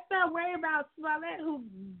 let's not worry about Smollett who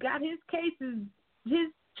got his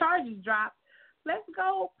charges dropped. Let's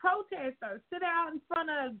go protest or sit out in front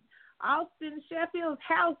of Austin Sheffield's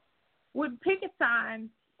house with picket signs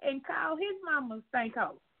and call his mama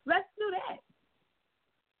stank-ho. Let's do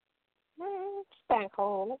that.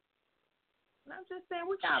 Stank-ho. I'm just saying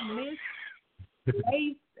we got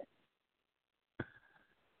misplaced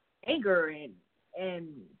anger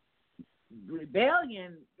and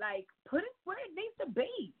rebellion. Like, put it where it needs to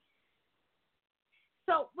be.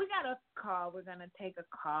 So we got a call. We're gonna take a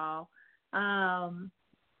call.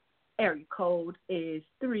 Area code is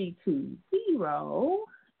 320,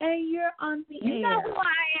 and you're on the air. You know who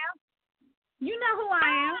I am. You know who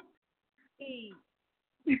I am.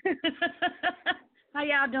 How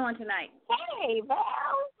y'all doing tonight? Hey, Val.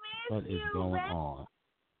 What is going on?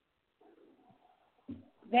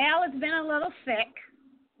 Val has been a little sick.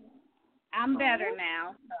 I'm better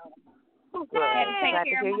now. So had to take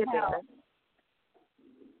care of my health.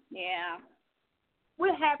 Yeah.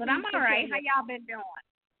 We're happy. But I'm all right. How y'all been doing?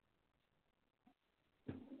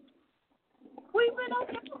 We've been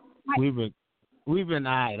okay. We've been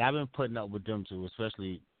all right. I've been putting up with them too,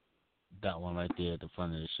 especially that one right there at the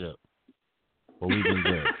front of the ship. But we've been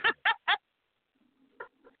good.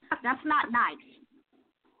 That's not nice.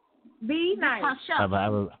 Be nice.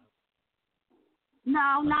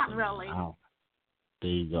 No, not really. Oh,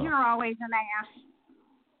 there you go. You're always an ass.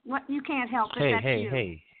 What? You can't help it. That's you.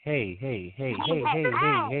 Hey. It's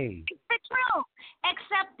the truth.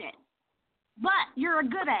 Accept it. But you're a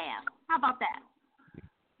good ass. How about that?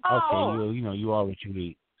 Okay, you are what you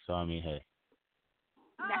eat. So I mean, hey.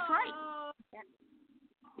 That's right.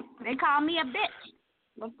 They call me a bitch.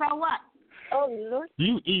 Well, so what? Oh, Lord.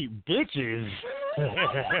 You eat bitches.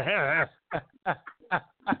 Yeah,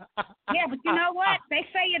 but you know what? They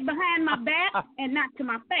say it behind my back and not to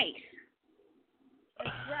my face.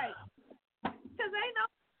 That's right. Because they know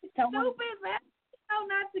it's stupid, man. They know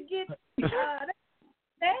not to get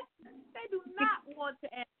they do not want to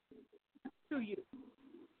answer to you.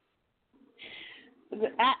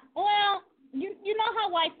 Well, you know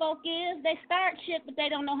how white folk is. They start shit, but they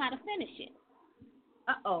don't know how to finish it.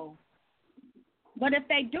 Uh-oh. But if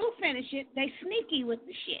they do finish it, they sneaky with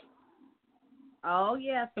the shit. Oh,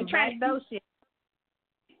 yeah. They try to do shit.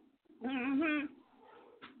 Mm-hmm.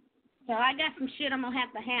 So I got some shit I'm going to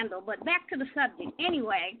have to handle. But back to the subject.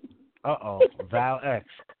 Anyway. Uh-oh. Val X.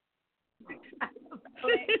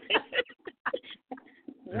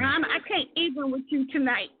 Ron, I can't even with you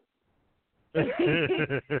tonight.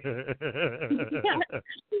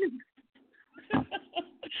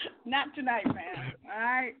 Not tonight, man. All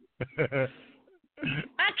right.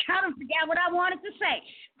 I kind of forgot what I wanted to say.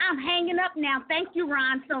 I'm hanging up now. Thank you,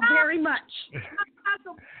 Ron, so very much.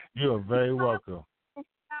 You are very welcome.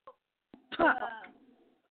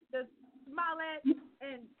 The smile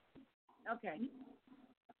and okay.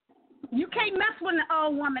 You can't mess with an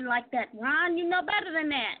old woman like that, Ron. You know better than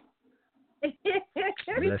that.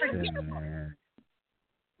 Listen, man.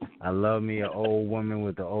 I love me an old woman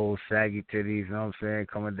with the old saggy titties, you know what I'm saying,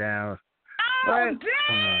 coming down. Oh, dang!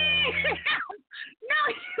 No,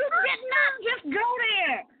 you did not just go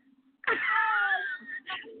there.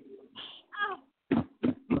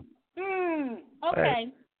 Okay.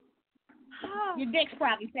 Your dick's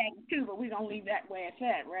probably saggy too, but we're going to leave that where it's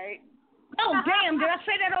at, right? Oh, damn, did I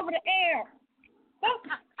say that over the air? Oh,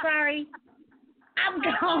 sorry. I'm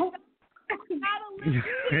gone.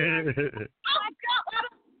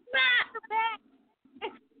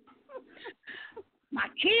 My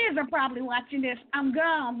kids are probably watching this. I'm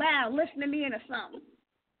gone, bye, listening in or something.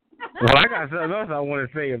 Well, I got something else I want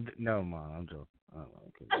to say. No, Mom, I'm joking.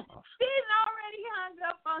 She's already hung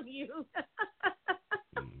up on you.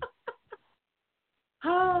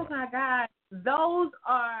 Oh, my God. Those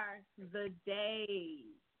are the days.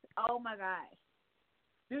 Oh, my gosh.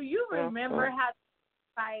 Do you remember how to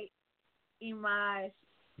fight Imaj?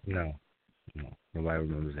 No. Nobody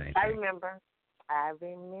remembers anything. I remember.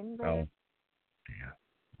 Oh, yeah.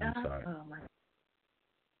 I'm sorry. Oh, my.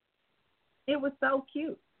 It was so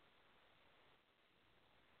cute.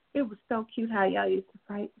 It was so cute how y'all used to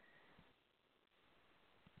fight.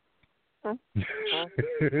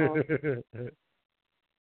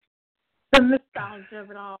 The nostalgia of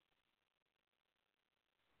it all.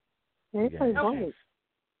 Yeah. Okay.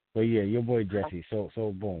 But yeah, your boy Jesse. So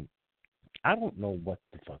boom. I don't know what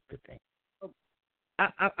the fuck to think.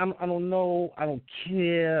 I don't know. I don't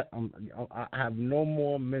care. I have no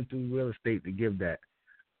more mental real estate to give that.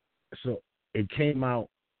 So it came out.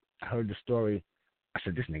 I heard the story. I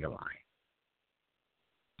said, this nigga lying.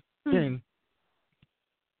 Then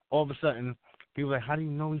all of a sudden, people are like, how do you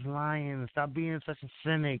know he's lying? Stop being such a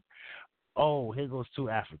cynic. Oh, here goes 2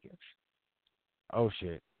 Africans. Oh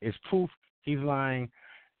shit! It's proof he's lying.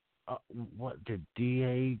 What, the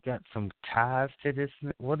DA got some ties to this?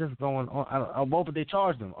 What is going on? I don't know, but they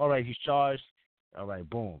charged him. All right, he's charged. All right,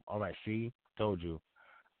 boom. All right, see, told you.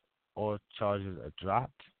 All charges are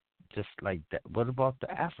dropped, just like that. What about the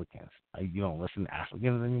Africans? You don't listen to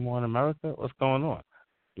Africans anymore in America? What's going on?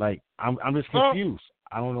 Like, I'm just confused.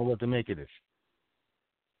 I don't know what to make of this.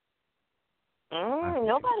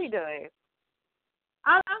 Nobody does.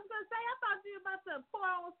 I was gonna say, I thought you were about to pour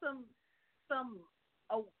on some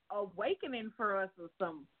awakening for us or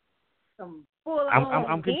some full on.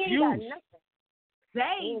 I'm confused. I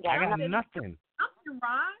got nothing. Something,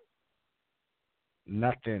 Ron.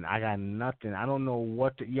 Nothing. I got nothing. I don't know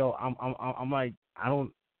what to. Yo, I'm like, I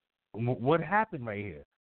don't. What happened right here?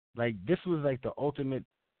 Like, this was like the ultimate.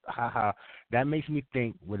 Haha. That makes me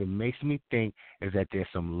think. What it makes me think is that there's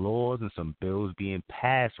some laws and some bills being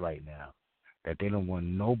passed right now that they don't want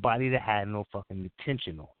nobody to have no fucking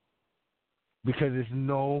attention on. Because there's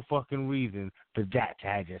no fucking reason for that to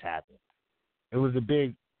have just happened. It was a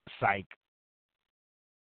big psych.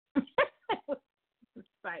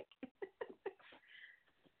 Psych.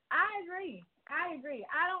 I agree. I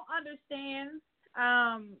don't understand.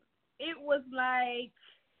 It was like,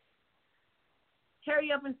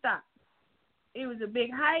 hurry up and stop. It was a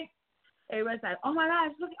big hype. Everybody's like, oh my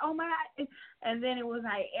gosh, look, oh my God. And then it was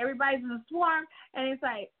like, everybody's in a swarm. And it's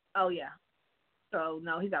like, oh yeah. So,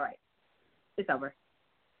 no, he's all right. It's over.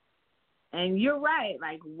 And you're right.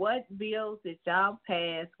 Like, what bills did y'all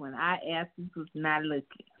pass when I asked you was not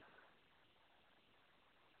looking?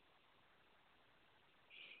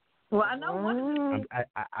 Well, I know one.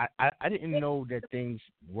 I didn't know that things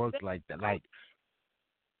worked like that. Like,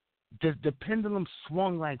 the pendulum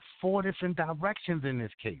swung like 4 different directions in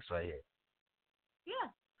this case right here. Yeah.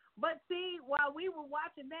 But see, while we were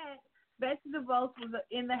watching that, Betsy DeVos was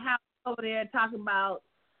in the house over there talking about,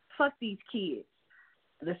 fuck these kids.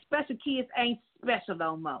 The special kids ain't special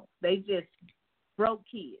no more. They just broke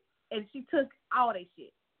kids. And she took all their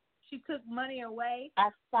shit. She took money away.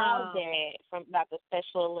 I saw that from about the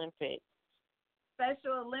Special Olympics.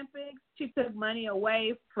 Special Olympics. She took money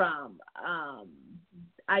away from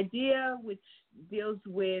IDEA, which deals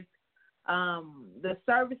with the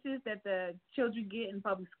services that the children get in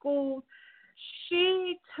public schools.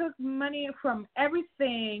 She took money from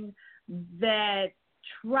everything that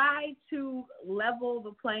tried to level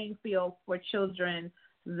the playing field for children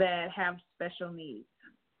that have special needs.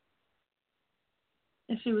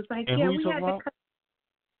 And she was like, and yeah, we had to cut.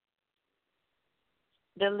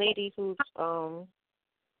 The lady who's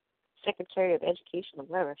Secretary of Education or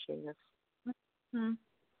whatever she is. Mm-hmm.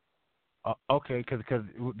 Okay, because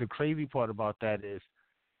the crazy part about that is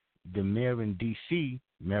the mayor in D.C.,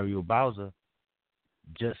 Muriel Bowser,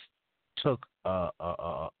 just took a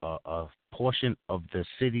portion of the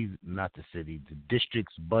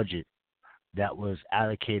district's budget that was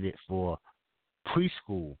allocated for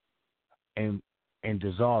preschool and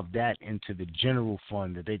dissolve that into the general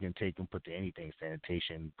fund that they can take and put to anything,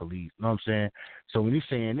 sanitation, police, you know what I'm saying? So when you're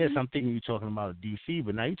saying this, I'm thinking you're talking about D.C.,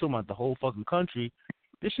 but now you're talking about the whole fucking country.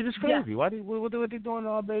 This shit is crazy. Yeah. What are they doing to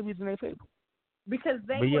our babies in their paper? Because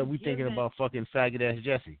they But yeah, we thinking about fucking faggot-ass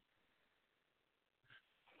Jesse.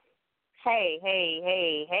 Hey.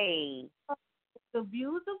 The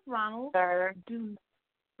views of Ronald Sir. do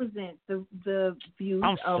present the views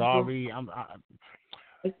I'm of... sorry.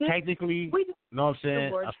 Technically, you know what I'm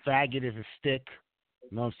saying? A faggot is a stick.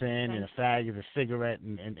 You know what I'm saying? And a fag is a cigarette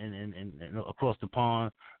and across the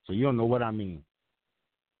pond. So you don't know what I mean.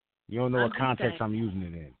 You don't know what context I'm using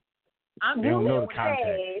it in. You don't know the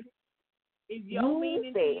context. If you don't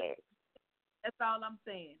mean it, that's all I'm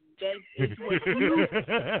saying. That is what you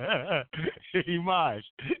Imaj,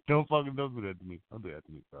 don't do that to me. Don't do that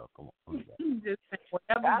to me, bro. Come on. Don't do that. Just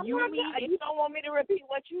whatever you mean. You don't want me to repeat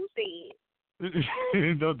what you said.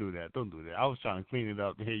 Don't do that. I was trying to clean it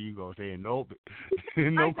up. Here you go saying nope.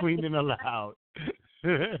 No cleaning allowed.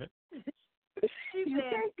 She said,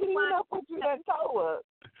 clean up what you done told us.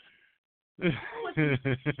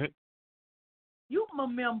 You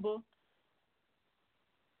remember.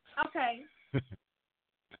 Okay.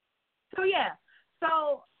 So yeah.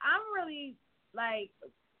 So I'm really like,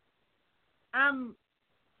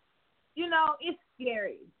 it's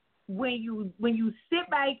scary when you sit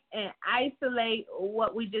back and isolate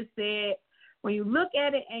what we just said, when you look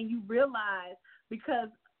at it and you realize, because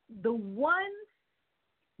the one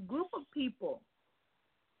group of people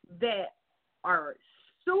that are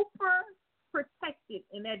super protected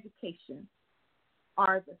in education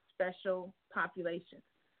are the special populations.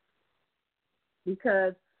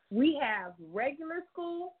 Because we have regular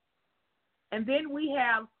school and then we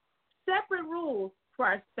have separate rules for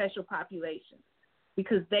our special populations,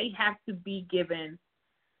 because they have to be given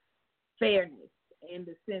fairness in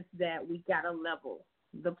the sense that we got to level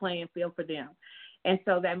the playing field for them. And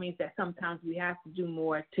so that means that sometimes we have to do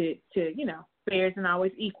more to fair isn't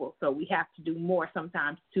always equal. So we have to do more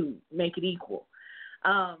sometimes to make it equal.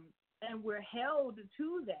 And we're held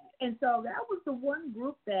to that. And so that was the one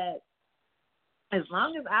group that, as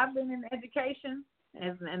long as I've been in education,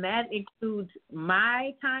 and that includes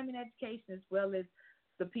my time in education as well as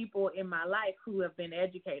the people in my life who have been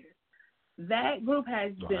educators, that group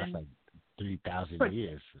has been... That's like 3,000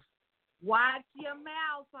 years. Watch your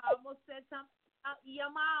mouth. I almost said something about your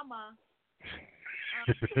mama.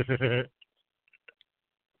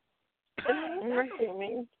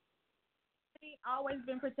 Always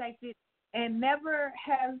been protected and never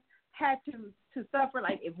have had to suffer.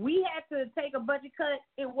 Like if we had to take a budget cut,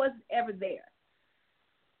 it wasn't ever there.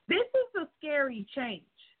 This is a scary change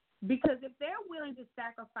because if they're willing to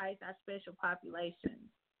sacrifice our special population,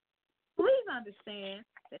 please understand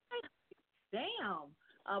that they damn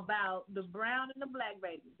about the brown and the black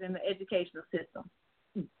babies in the educational system.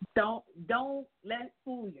 Don't let it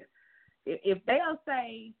fool you. If they'll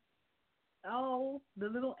say, oh, the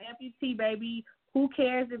little amputee baby, who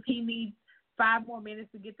cares if he needs 5 more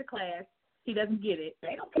minutes to get to class? He doesn't get it.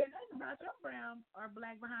 They don't care nothing about your brown or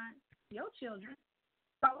black behind your children.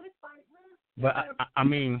 So it's like, but I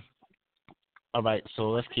mean, all right,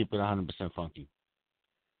 so let's keep it 100% funky.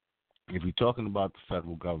 If you're talking about the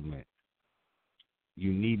federal government,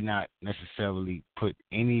 you need not necessarily put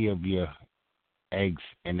any of your eggs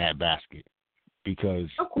in that basket because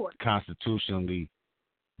constitutionally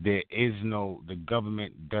the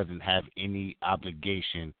government doesn't have any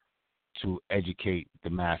obligation to educate the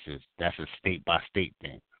masses. That's a state by state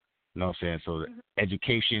thing. You know what I'm saying? So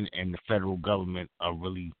education and the federal government are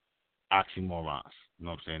really oxymorons. You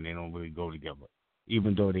know what I'm saying? They don't really go together.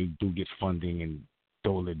 Even though they do get funding and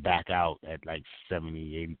dole it back out at like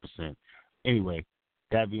 70, 80%. Anyway,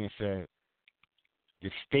 that being said, the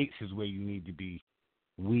states is where you need to be.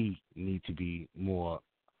 We need to be more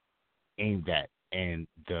aimed at. And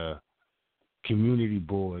the community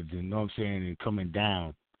boards, and you know what I'm saying, and coming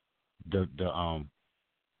down the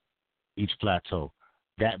each plateau.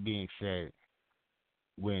 That being said,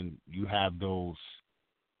 when you have those,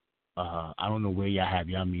 I don't know where y'all have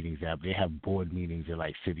y'all meetings at, but they have board meetings at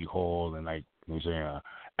like City Hall and like, you know what I'm saying,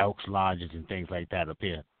 Elks Lodges and things like that up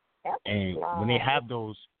here. And when they have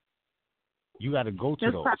those, you got to go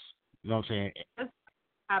to those. You know what I'm saying?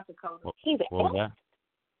 South Dakota. What was that?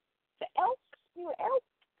 The Elks? You were Elks?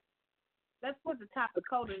 That's what the top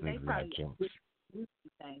Dakota. They probably thing. You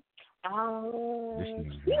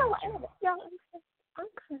know what? I'm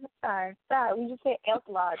kind of sorry. When you said Elk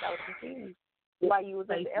Lodge, I was confused. Why you was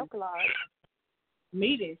at the Elk Lodge?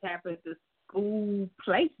 Meetings happen to school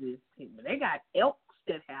places. They got elks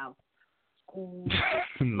that have schools.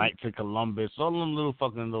 Nite to Columbus, all them little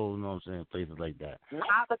fucking little, you know what I'm saying, places like that.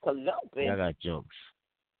 Nite to Columbus. I got jokes.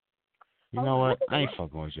 You know what? I ain't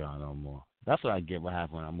fucking with y'all no more. That's what I get what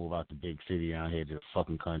happened when I move out the big city out here to the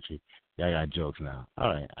fucking country. Y'all got jokes now. All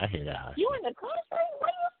right, I hear that. You in the country?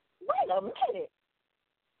 Wait a minute.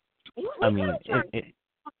 You in I the mean, country?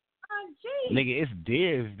 nigga, it's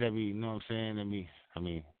deers that we, you know what I'm saying?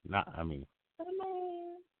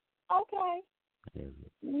 Okay.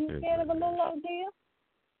 You scared of a little old deer?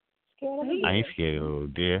 Scared of a deer? I ain't scared of a little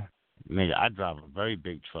deer. Nigga, I drive a very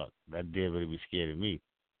big truck. That deer really be scared of me.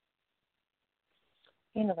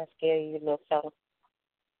 You know that's scary, you little fella.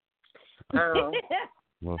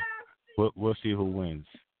 Well, we'll see who wins.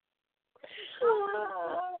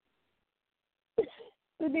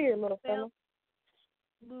 The deer, little fella.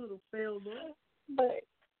 Little fella. But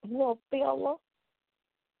little fella.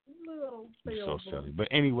 Little so silly. But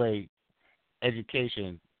anyway,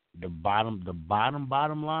 education, the bottom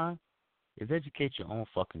line is educate your own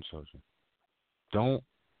fucking children. Don't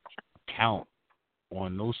count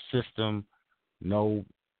on no system, no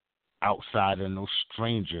outsider, no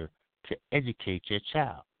stranger to educate your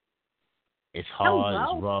child. It's hard,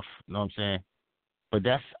 it's rough, you know what I'm saying? But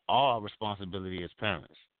that's our responsibility as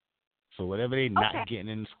parents. So whatever they not getting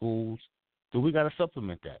in the schools, do we got to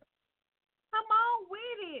supplement that? Come on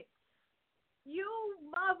with it. You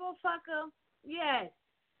motherfucker. Yes.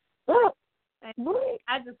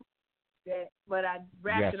 I just that, but I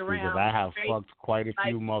wrapped it around. Yes, because I have fucked quite a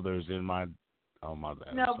few mothers in my. Oh my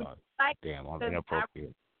bad. No, but damn, I'm because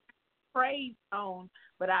inappropriate. Praise on,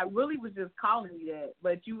 but I really was just calling you that.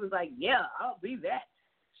 But you was like, "Yeah, I'll be that."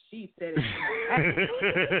 She said it.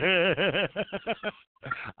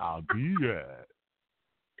 I'll be that.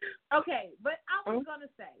 Okay, but I was gonna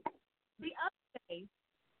say the other day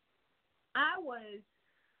I was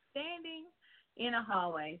standing in a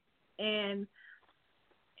hallway, and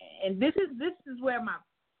this is where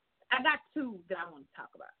I got two that I want to talk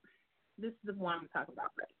about. This is the one I'm going to talk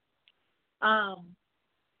about first.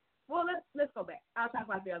 Well, let's go back. I'll talk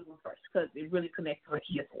about the other one first because it really connects to what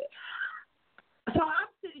you just said. So I'm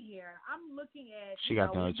sitting here. I'm looking at. She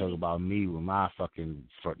got to talk about me with my fucking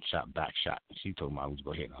front shot, back shot. She told me I was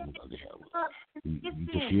going to hit on the other hell. You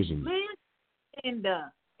confusing me. And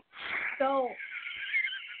so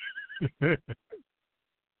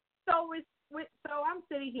I'm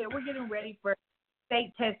sitting here. We're getting ready for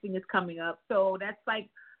state testing is coming up. So that's like,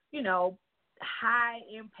 high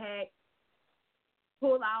impact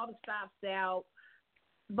pull all the stops out,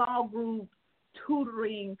 small group,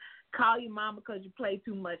 tutoring, call your mama because you play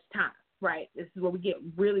too much time, right? This is where we get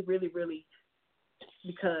really, really, really,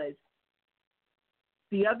 because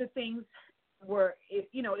the other things were, if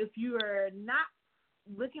you're not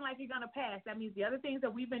looking like you're going to pass, that means the other things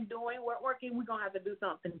that we've been doing weren't working. We're going to have to do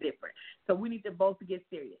something different. So we need to both get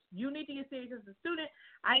serious. You need to get serious as a student.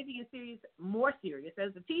 I need to get more serious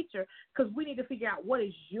as a teacher, because we need to figure out what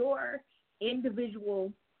is your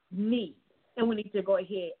individual need, and we need to go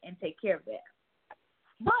ahead and take care of that.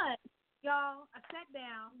 But, y'all, I sat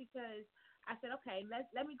down because I said, okay,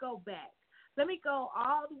 let me go back. Let me go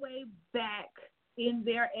all the way back in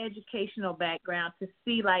their educational background to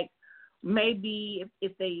see, like, maybe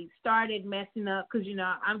if they started messing up, because,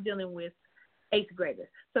 I'm dealing with 8th graders.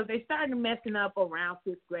 So if they started messing up around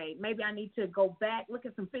 5th grade, maybe I need to go back, look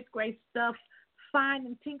at some 5th grade stuff, find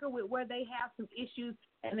and tinker with where they have some issues,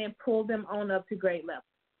 and then pull them on up to grade level.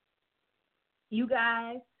 You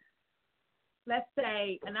guys, let's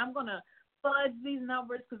say, and I'm going to fudge these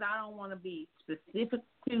numbers because I don't want to be specific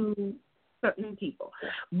to certain people,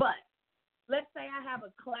 but let's say I have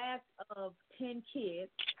a class of 10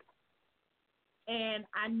 kids, and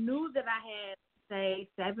I knew that I had, say,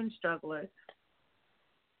 7 strugglers.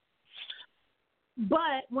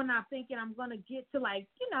 But when I'm thinking I'm going to get to, 5th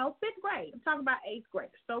grade, I'm talking about 8th grade.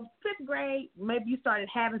 So 5th grade, maybe you started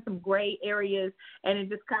having some gray areas, and it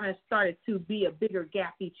just kind of started to be a bigger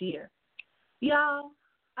gap each year. Y'all,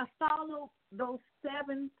 I followed those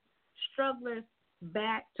 7 strugglers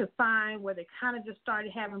back to find where they kind of just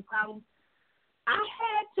started having problems. I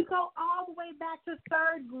had to go all the way back to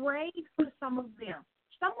 3rd grade for some of them.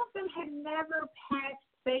 Some of them had never passed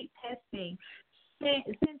state testing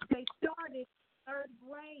since they started 3rd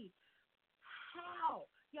grade. How?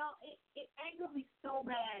 Y'all, it angered me so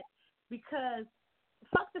bad, because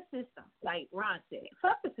fuck the system, like Ron said.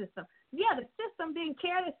 Fuck the system. Yeah, the system didn't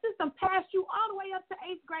care. The system passed you all the way up to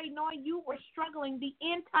 8th grade knowing you were struggling the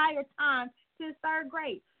entire time since 3rd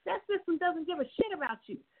grade. That system doesn't give a shit about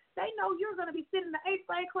you. They know you're going to be sitting in the 8th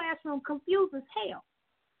grade classroom confused as hell.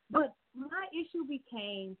 But my issue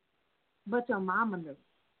became, but your mama knew.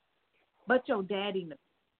 But your daddy knew.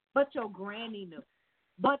 But your granny knew.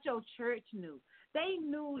 But your church knew. They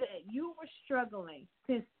knew that you were struggling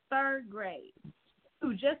since 3rd grade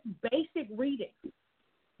through just basic reading.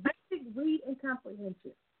 Basic read and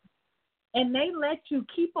comprehension. And they let you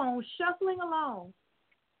keep on shuffling along.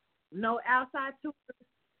 No outside tutors.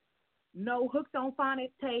 No hooks on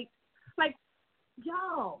phonics tapes. Like,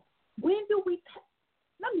 y'all, when do we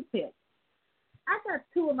let me tell you, I got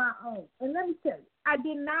 2 of my own. And let me tell you, I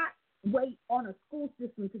did not wait on a school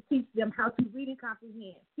system to teach them how to read and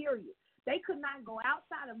comprehend, period. They could not go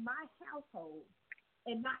outside of my household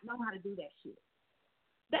and not know how to do that shit.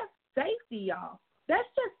 That's safety, y'all. That's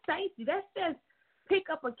just safety. That's just pick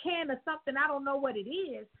up a can of something, I don't know what it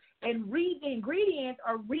is, and read the ingredients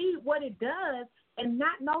or read what it does and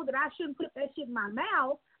not know that I shouldn't put that shit in my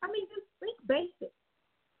mouth. I mean, just think basic.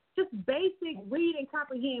 Just basic read and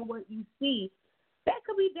comprehend what you see. That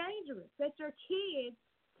could be dangerous, that your kids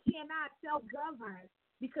cannot self-govern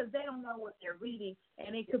because they don't know what they're reading,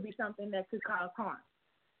 and it could be something that could cause harm.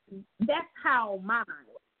 That's how my mind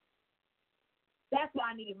was. That's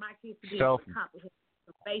why I needed my kids to be able to comprehend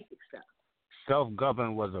the basic stuff.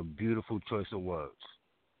 Self-govern was a beautiful choice of words.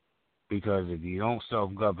 Because if you don't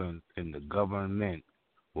self-govern, then the government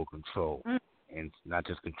will control. And not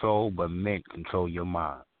just control, but control your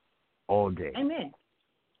mind all day. Amen.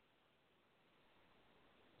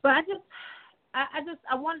 But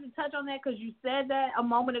I wanted to touch on that because you said that a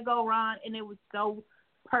moment ago, Ron, and it was so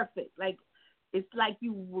perfect. Like, it's like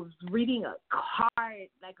you was reading a card,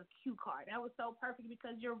 like a cue card. That was so perfect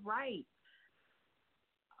because you're right.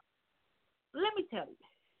 Let me tell you.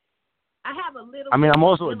 I have a little. I'm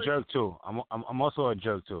also a jerk too. I'm also a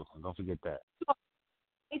jerk too. Don't forget that.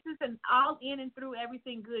 It's just an all in and through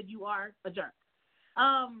everything good. You are a jerk.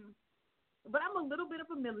 But I'm a little bit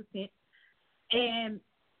of a militant, and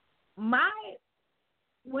when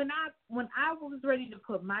I was ready to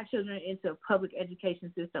put my children into a public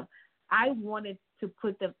education system, I wanted to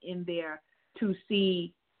put them in there to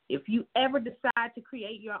see if you ever decide to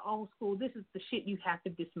create your own school, this is the shit you have to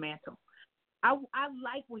dismantle. I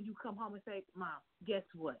like when you come home and say, Mom, guess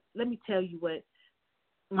what? Let me tell you what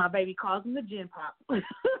my baby calls them, the Gen Pop.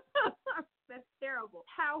 That's terrible.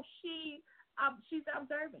 How she's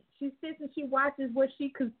observant. She sits and she watches what she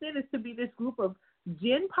considers to be this group of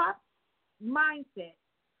Gen Pop mindset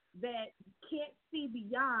that can't see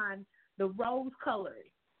beyond the rose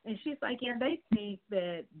coloring. And she's like, yeah, they think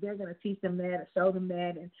that they're going to teach them that or show them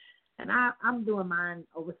that. And And I'm doing mine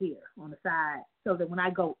over here on the side so that when I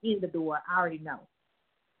go in the door, I already know.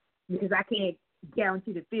 Because I can't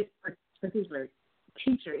guarantee that this particular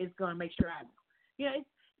teacher is going to make sure I know. You know,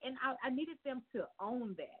 and I needed them to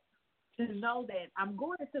own that, to know that I'm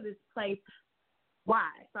going into this place. Why?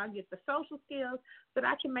 So I get the social skills so that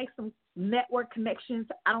I can make some network connections.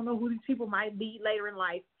 I don't know who these people might be later in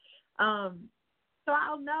life. So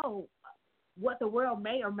I'll know what the world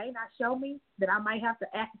may or may not show me that I might have to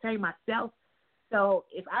ascertain myself. So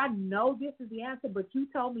if I know this is the answer, but you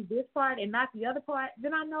told me this part and not the other part,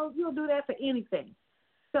 then I know you'll do that for anything.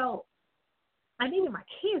 So I needed my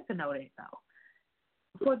kids to know that, though,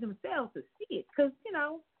 for themselves to see it. Because, you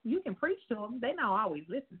know, you can preach to them. They don't always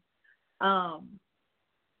listen.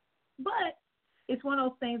 But it's one of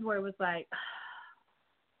those things where it was like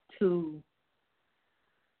to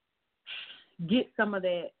get some of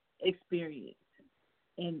that experience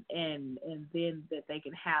and then that they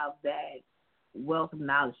can have that wealth of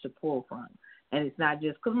knowledge to pull from. And it's not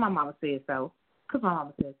just because my mama said so, No,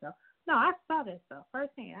 I saw that stuff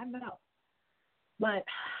firsthand. I know. But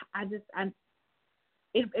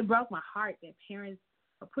it broke my heart that parents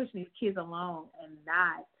are pushing these kids along and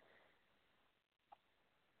not,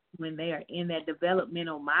 when they are in that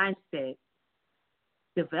developmental mindset,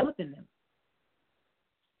 developing them.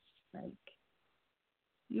 Like,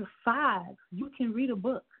 you're 5. You can read a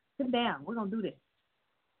book. Sit down. We're going to do this.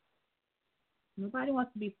 Nobody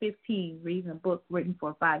wants to be 15 reading a book written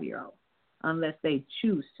for a 5-year-old unless they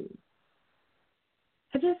choose to.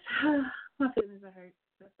 My feelings are hurt.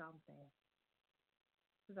 That's all I'm saying.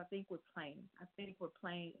 Because I think we're playing.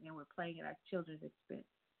 And we're playing at our children's expense.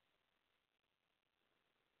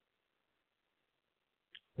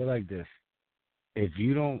 But like this, if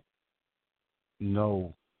you don't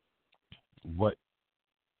know what,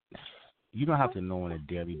 you don't have to know on a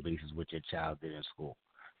daily basis what your child did in school.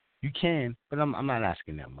 You can, but I'm not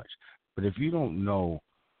asking that much. But if you don't know,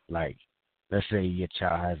 like, let's say your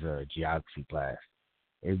child has a geography class,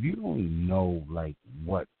 if you don't know, like,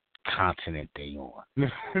 what continent they on, you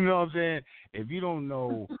know what I'm saying? If you don't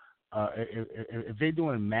know, if they're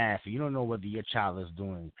doing math, you don't know whether your child is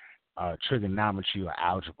doing trigonometry or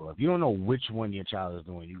algebra. If you don't know which one your child is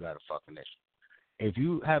doing, you got a fucking issue. If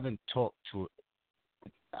you haven't talked to,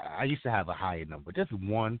 I used to have a higher number, just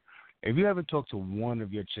one. If you haven't talked to one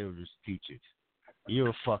of your children's teachers, you're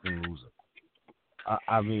a fucking loser.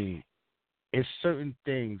 I mean, it's certain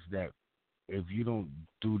things that if you don't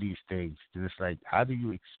do these things, then it's like, how do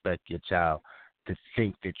you expect your child to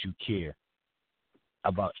think that you care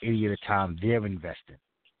about any of the time they're investing?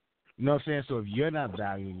 You know what I'm saying? So if you're not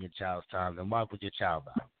valuing your child's time, then why would your child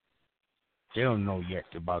value? They don't know yet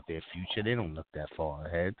about their future. They don't look that far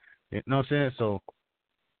ahead. You know what I'm saying? So,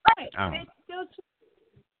 right. I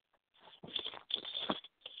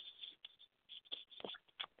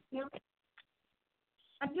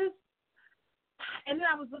And then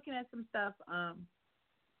I was looking at some stuff,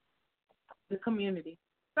 the community.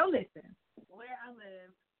 So listen, where I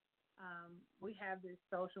live, we have this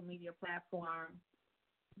social media platform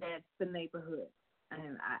that's the neighborhood.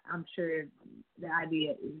 And I'm sure the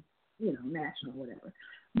idea is, you know, national or whatever.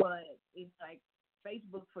 But it's like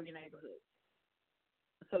Facebook for your neighborhood.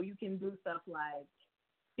 So you can do stuff like,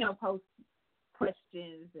 you know, post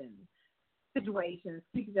questions and situations,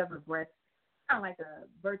 keep each other abreast, kind of like a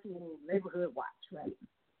virtual neighborhood watch, right?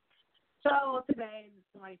 So today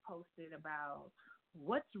somebody posted about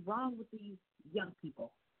what's wrong with these young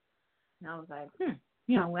people. And I was like,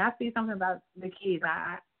 you know, when I see something about the kids,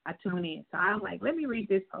 I tune in. So I'm like, let me read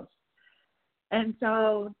this post. And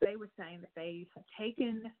so they were saying that they have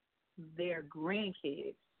taken their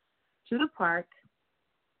grandkids to the park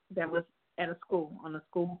that was at a school, on a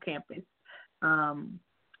school campus.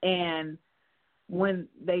 And when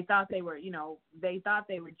they thought they were, you know,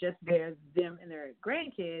 just there, them and their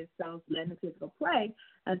grandkids, so letting the kids go play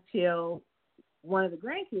until one of the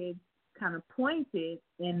grandkids kind of pointed,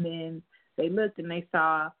 and then they looked and they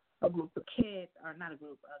saw a group of kids, or not a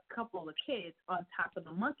group, a couple of kids on top of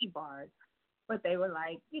the monkey bars, but they were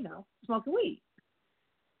like, you know, smoking weed.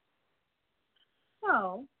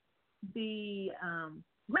 So the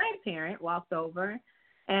grandparent walked over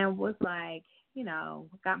and was like, you know,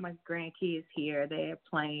 got my grandkids here. They're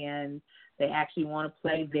playing. They actually want to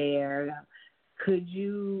play there. Could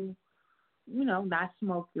you, you know, not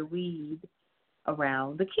smoke your weed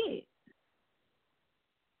around the kids?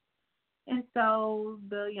 And so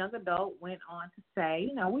the young adult went on to say,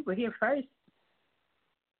 you know, we were here first.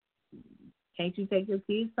 Can't you take your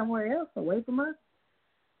kids somewhere else away from us?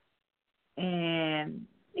 And,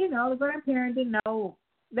 you know, the grandparent didn't know.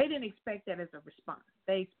 They didn't expect that as a response.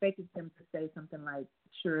 they expected them to say something like,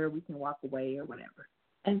 sure, we can walk away or whatever.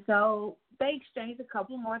 And so they exchanged a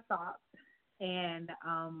couple more thoughts. And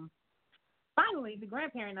finally, the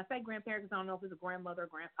grandparent, I say grandparent because I don't know if it's a grandmother or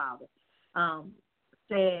grandfather,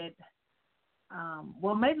 said,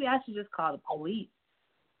 well, maybe I should just call the police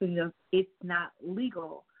because it's not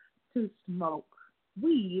legal to smoke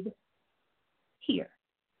weed here.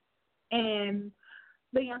 And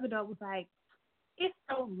the young adult was like, it's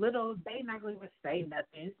so little, they're not going to say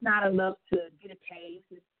nothing. It's not enough to get a case.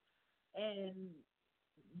 And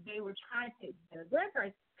they were trying to, the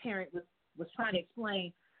grandparent was trying to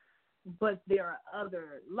explain, but there are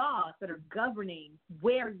other laws that are governing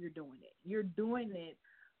where you're doing it. You're doing it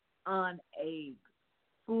on a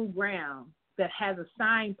school ground that has a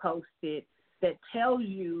sign posted that tells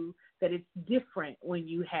you that it's different when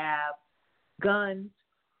you have guns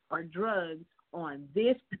or drugs on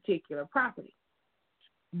this particular property.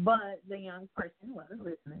 But the young person wasn't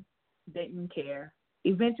listening, didn't care.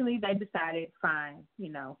 Eventually, they decided, fine,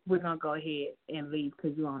 we're going to go ahead and leave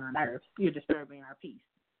because you're on our nerves. You're disturbing our peace.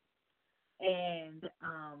 And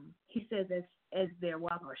he says as they're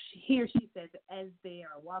walking, or he or she says as they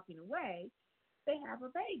are walking away, they have a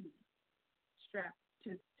baby strapped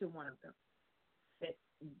to one of them. That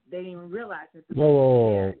they didn't even realize that.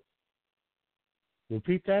 Whoa.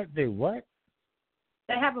 Repeat that. They what?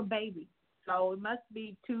 They have a baby. So it must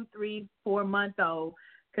be 2, 3, 4 months old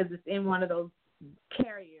because it's in one of those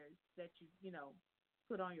carriers that you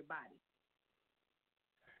put on your body.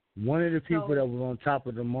 One of the people that was on top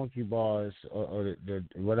of the monkey bars or the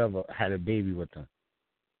whatever had a baby with them.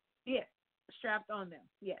 Yes, strapped on them.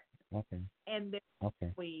 Yes. Okay. And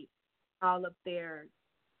then we all up there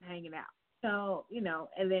hanging out. So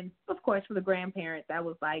and then of course for the grandparent that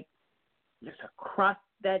was like just a cross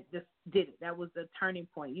that just did it. That was the turning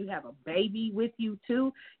point. You have a baby with you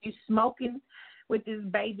too. You smoking with this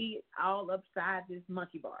baby all upside this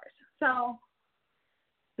monkey bars. So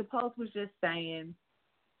the post was just saying,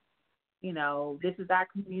 this is our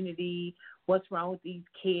community. What's wrong with these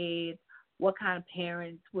kids? What kind of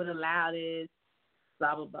parents would allow this?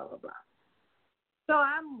 Blah, blah, blah, blah, blah. So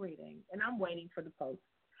I'm reading, and I'm waiting for the post.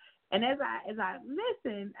 And as I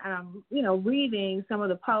listen, I'm, reading some of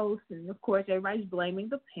the posts, and, of course, everybody's blaming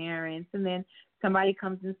the parents. And then somebody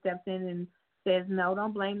comes and steps in and says, no,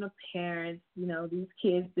 don't blame the parents. These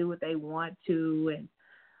kids do what they want to.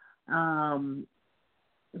 And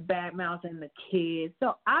bad-mouthing the kids.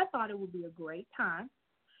 So I thought it would be a great time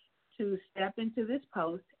to step into this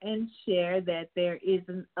post and share that there is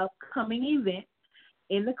an upcoming event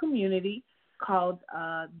in the community called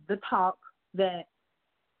The Talk, that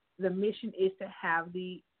the mission is to have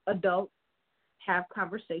the adults have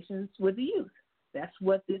conversations with the youth. That's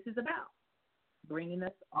what this is about, bringing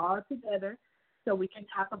us all together so we can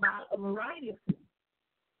talk about a variety of things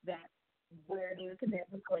that where there's a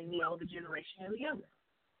connection between the older generation and the younger.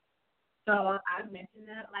 So I mentioned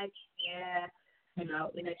that, in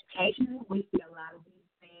education, we see a lot of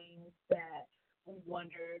these things that we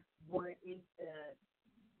wonder where is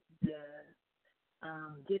the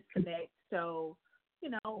disconnect. So,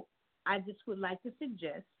 I just would like to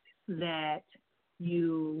suggest that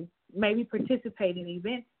you maybe participate in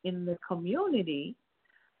events in the community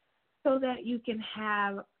so that you can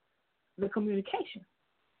have the communication.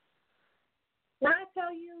 When I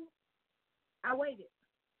tell you, I waited.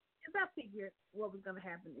 Because I figured what was going to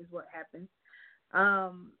happen is what happened.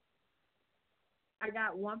 I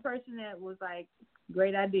got one person that was like,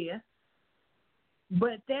 great idea.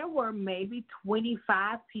 But there were maybe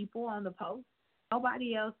 25 people on the post.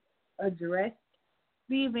 Nobody else addressed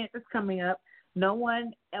the event that's coming up. No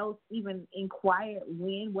one else even inquired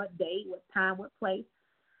when, what date, what time, what place.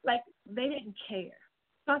 Like, they didn't care.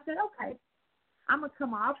 So I said, okay, I'm going to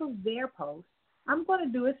come off of their post. I'm going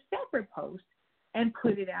to do a separate post and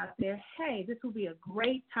put it out there. Hey, this will be a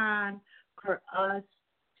great time for us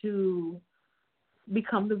to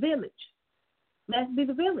become the village. Let's be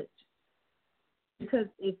the village. Because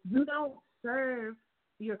if you don't serve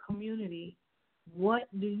your community, what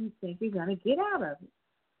do you think you're going to get out of it?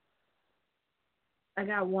 I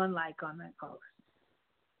got one like on that post.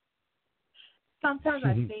 Sometimes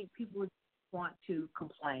I think people want to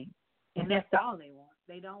complain, and that's all they want.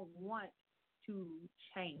 They don't want to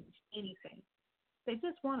change anything. They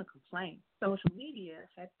just want to complain. Social media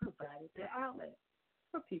has provided the outlet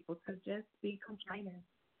for people to just be complaining.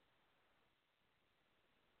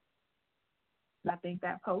 I think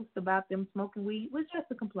that post about them smoking weed was just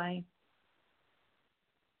a complaint.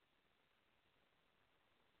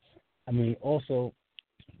 I mean, also,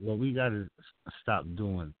 what we got to stop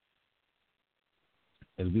doing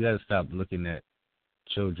is we got to stop looking at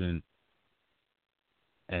children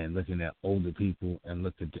and looking at older people and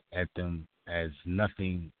looking at them as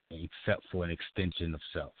nothing except for an extension of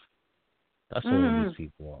self. That's all these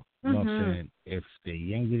people are. You know what I'm saying? If they're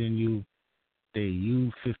younger than you, they're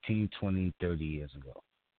you 15, 20, 30 years ago.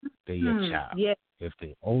 They're your child. Yeah. If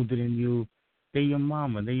they're older than you, they're your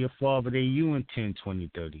mama, they're your father, they're you in 10, 20,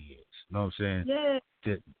 30 years. You know what I'm saying?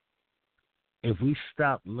 Yeah. If we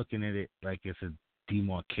stop looking at it like it's a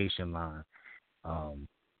demarcation line,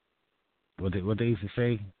 what they used to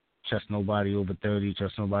say, trust nobody over 30,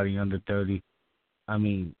 trust nobody under 30. I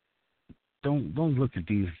mean, don't look at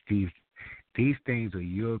these things are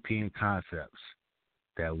European concepts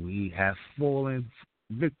that we have fallen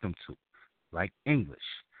victim to, like English,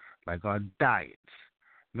 like our diets.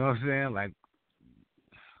 You know what I'm saying? Like,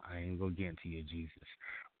 I ain't gonna get into your Jesus,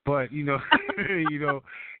 but you know,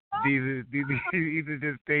 these are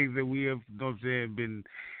just things that we have, you know what I'm saying, been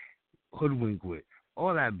hoodwinked with.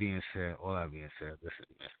 All that being said,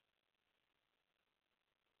 listen, man.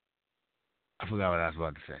 I forgot what I was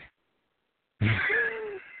about to say.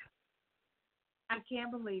 I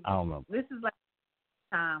can't believe it. I don't know. This is like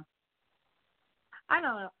time. I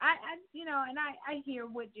don't know. I and I hear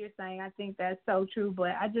what you're saying. I think that's so true.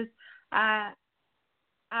 But I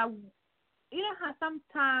you know how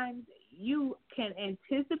sometimes you can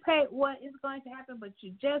anticipate what is going to happen, but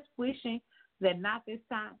you're just wishing that not this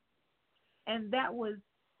time. And that was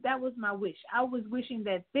my wish. I was wishing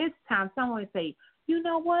that this time someone would say, you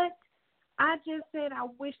know what? I just said I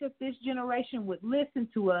wish that this generation would listen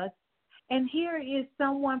to us. And here is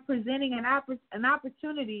someone presenting an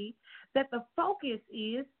opportunity that the focus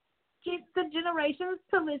is get the generations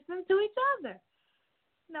to listen to each other.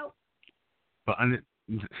 No. But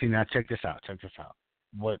see, now check this out.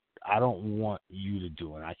 What I don't want you to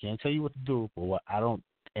do, and I can't tell you what to do, but what I don't,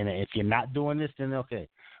 and if you're not doing this, then okay.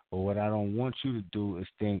 But what I don't want you to do is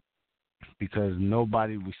think because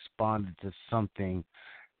nobody responded to something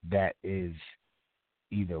that is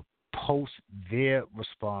either post their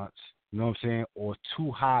response, you know what I'm saying, or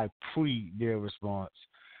too high pre their response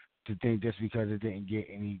to think just because it didn't get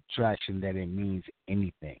any traction that it means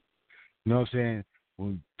anything. You know what I'm saying?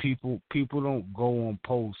 When people don't go on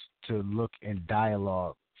posts to look and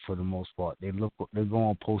dialogue for the most part. They go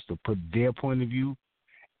on posts to put their point of view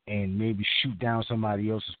and maybe shoot down somebody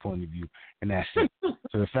else's point of view, and that's it.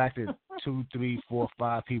 So the fact that 2, 3, 4,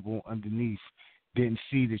 5 people underneath didn't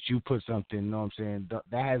see that you put something, you know what I'm saying,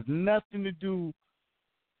 that has nothing to do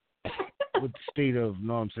with the state of, you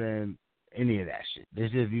know what I'm saying, any of that shit.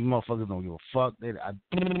 This is, these motherfuckers don't give a fuck. I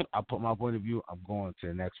put my point of view, I'm going to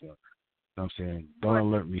the next one. You know what I'm saying? Don't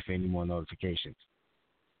alert me for any more notifications.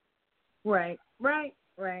 Right.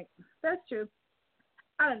 That's true.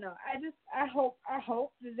 I don't know. I hope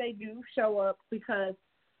that they do show up because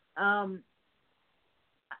I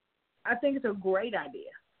think it's a great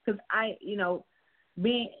idea. Because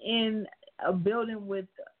being in a building with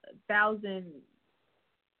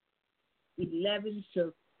 1,011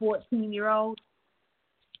 to 14-year-olds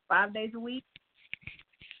 5 days a week,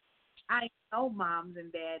 I know moms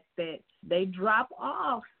and dads that they drop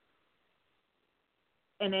off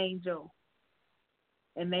an angel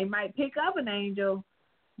and they might pick up an angel,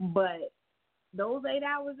 but those 8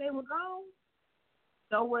 hours they were gone,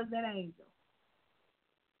 so was that angel.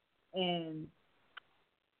 And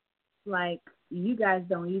like, you guys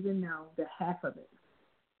don't even know the half of it.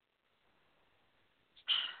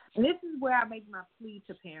 And this is where I make my plea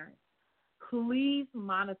to parents. Please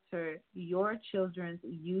monitor your children's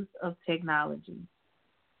use of technology.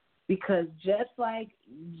 Because just like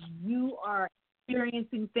you are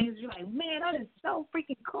experiencing things, you're like, man, that is so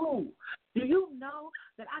freaking cool. Do you know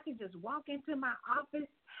that I can just walk into my office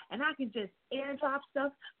and I can just airdrop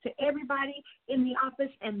stuff to everybody in the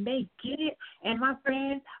office and they get it? And my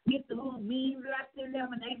friends get the little memes that I send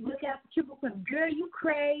them and they look at the cubicle and, girl, you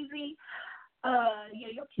crazy.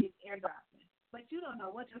 Yeah, your kid's airdropping. But you don't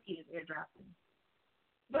know what your kid's airdropping.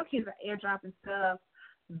 Your kids are airdropping stuff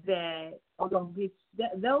that are going to get,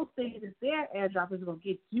 those things that they're airdropping are going to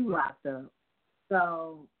get you locked up.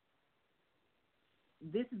 So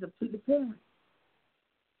this is a plea to parents.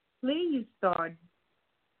 Please start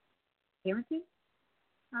parenting.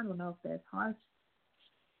 I don't know if that's harsh,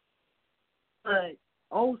 but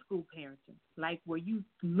old school parenting, like where you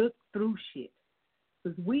look through shit.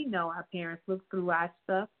 Because we know our parents looked through our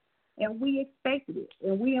stuff, and we expected it.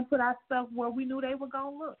 And we didn't put our stuff where we knew they were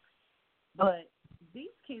going to look. But these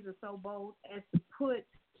kids are so bold as to put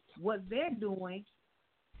what they're doing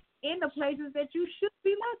in the places that you should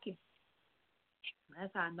be looking.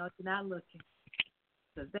 That's how I know you're not looking.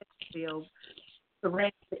 Because they feel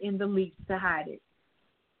correct in the least to hide it.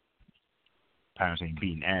 Parents ain't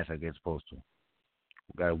beating ass like they're supposed to.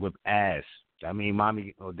 We gotta whip ass. I mean,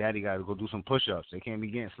 mommy or daddy gotta go do some push-ups. They can't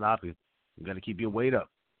be getting sloppy. You gotta keep your weight up.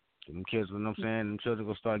 Them kids, you know what I'm saying? Them children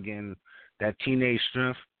gonna start getting that teenage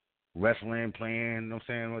strength. Wrestling, playing, you know what I'm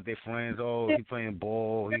saying, with their friends. Oh, he playing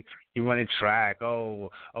ball. He running track. Oh,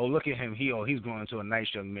 look at him. He's growing into a nice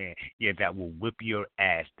young man. Yeah, that will whip your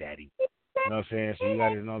ass, daddy. You know what I'm saying? So you got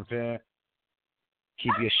to, you know what I'm saying?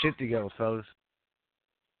 Keep your shit together, fellas.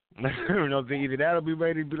 You know what I'm saying? Either that'll be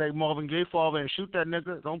ready to be like Marvin Gaye father and shoot that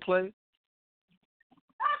nigga. Don't play.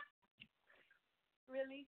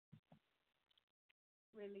 Really?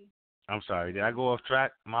 Really? I'm sorry. Did I go off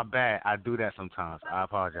track? My bad. I do that sometimes. I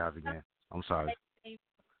apologize again. I'm sorry.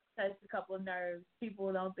 Touched a couple of nerves.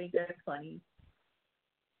 People don't think that's funny.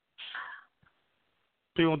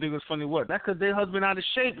 People don't think it's funny what? That's because their husband out of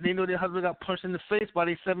shape. They know their husband got punched in the face by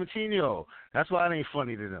their 17-year-old. That's why it ain't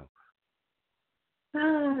funny to them.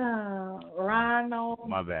 Ronald.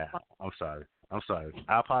 My bad. I'm sorry.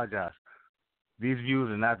 I apologize. These views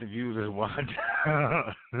are not the views of one.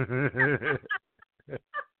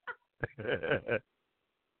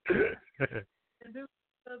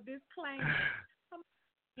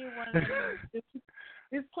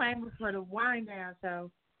 Disclaimer for the wind down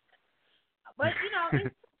show. But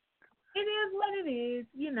it is what it is.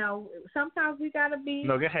 Sometimes we gotta be.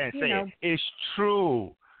 No, go ahead and say it. It's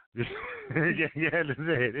true. Yeah, that's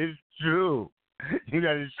it. It's true. You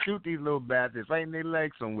gotta shoot these little bastards right in their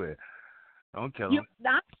legs somewhere. Don't kill them.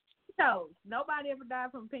 Not toes. Nobody ever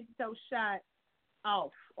died from pinky toe shot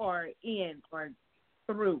off or in or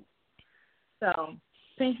through. So,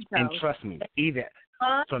 pinky toe. And trust me, either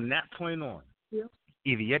from that point on,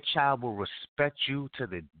 either your child will respect you to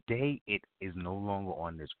the day it is no longer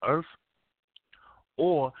on this earth,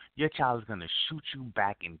 or your child is going to shoot you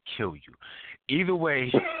back and kill you. Either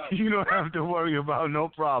way, you don't have to worry about no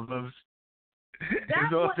problems.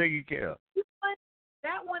 It's all taken care of.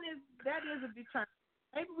 That is a deterrent.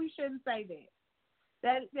 Maybe we shouldn't say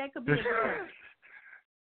that. That could be a deterrent.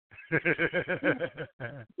 We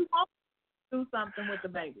want to do something with the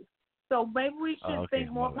baby. So maybe we should think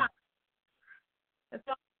more about it. That's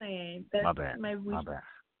what I'm saying. My bad. Maybe we My should. bad.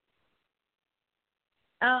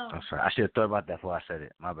 I'm sorry. I should have thought about that before I said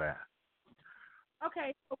it. My bad.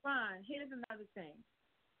 Okay, so Ron, here's another thing.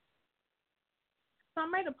 So I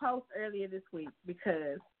made a post earlier this week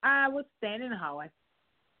because I was standing in the hallway,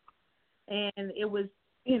 and it was,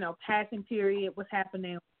 passing period was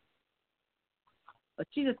happening. But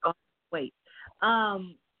she just going to wait.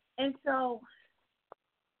 And so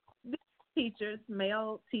this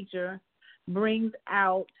male teacher, brings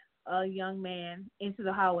out a young man into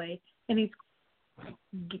the hallway, and he's,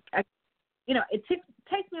 it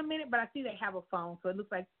takes me a minute, but I see they have a phone, so it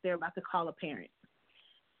looks like they're about to call a parent.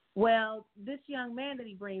 Well, this young man that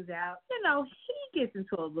he brings out, he gets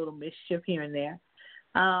into a little mischief here and there.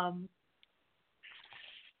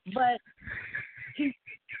 But he's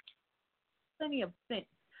plenty of sense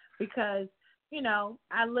because,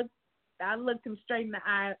 I looked him straight in the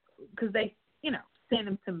eye because they, send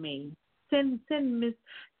him to me. Send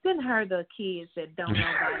her the kids that don't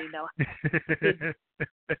nobody know.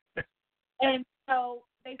 And so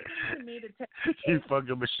they sent to me to tell me. She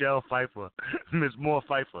fucking Michelle Pfeiffer, Miss Moore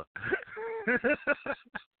Pfeiffer. They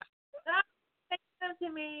sent to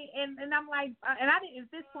me, and I'm like, and I didn't.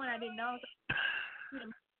 At this point, I didn't know.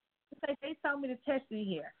 They told me to test me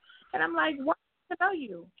here, and I'm like, what? To know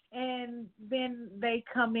you. And then they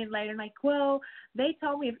come in later and like, well, they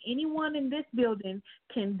told me if anyone in this building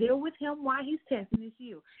can deal with him while he's testing, it's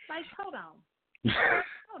you. Like, hold on.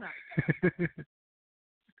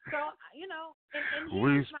 So, and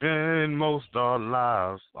we spend most of our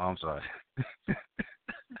lives. Oh, I'm sorry.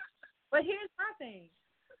 But here's my thing.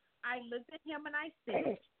 I looked at him and I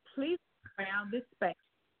said, please around this space.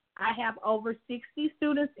 I have over 60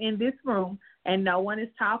 students in this room, and no one is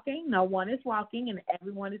talking, no one is walking, and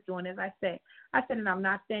everyone is doing as I said. I said, and I'm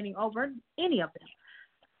not standing over any of them.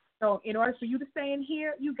 So in order for you to stay in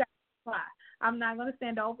here, you got to fly. I'm not going to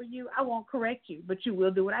stand over you. I won't correct you, but you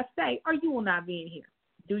will do what I say, or you will not be in here.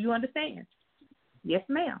 Do you understand? Yes,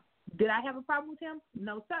 ma'am. Did I have a problem with him?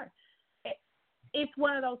 No, sir. It's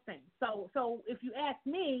one of those things. So if you ask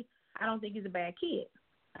me, I don't think he's a bad kid.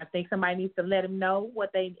 I think somebody needs to let him know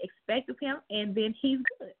what they expect of him, and then he's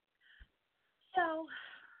good. So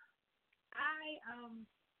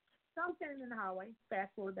I'm standing in the hallway,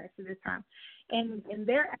 fast forward back to this time, and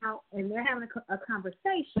they're out, and they're having a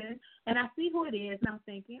conversation, and I see who it is, and I'm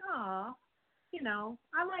thinking, oh,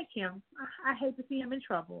 I like him. I hate to see him in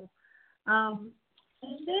trouble. And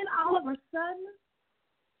then all of a sudden,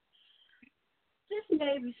 this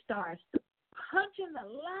baby starts punching the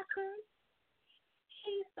lockers.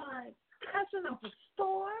 He starts cussing up a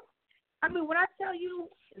storm. I mean, when I tell you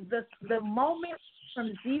the moment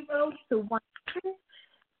from 0 to 100,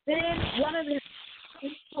 then one of the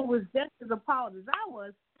people was just as appalled as I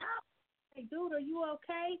was. Hey, dude, are you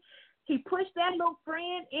okay? He pushed that little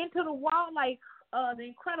friend into the wall like the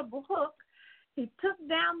Incredible Hulk. He took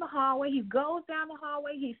down the hallway. He goes down the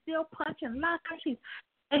hallway. He's still punching lockers.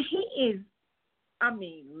 And he is, I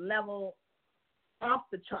mean, level off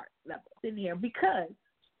the chart level in here because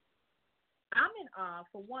I'm in awe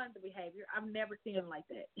for one, the behavior. I've never seen him like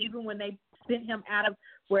that. Even when they sent him out of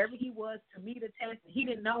wherever he was to me to test, he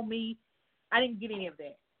didn't know me. I didn't get any of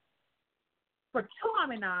that. For two,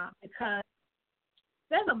 I'm in awe because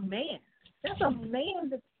there's a man. That's a man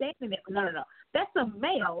that's standing there. No. That's a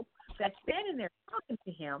male that's standing there talking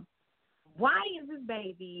to him. Why is this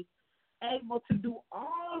baby able to do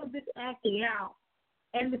all of this acting out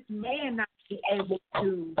and this man not be able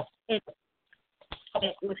to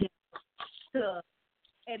interact with him to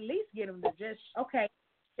at least get him to just, okay,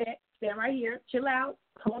 stand right here, chill out,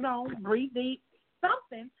 hold on, breathe deep,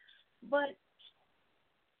 something. But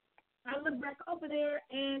I look back over there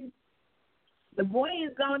and the boy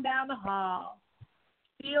is going down the hall,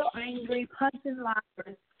 still angry, punching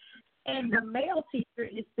lockers, and the male teacher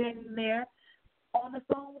is sitting there on the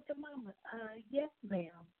phone with the mama. Yes,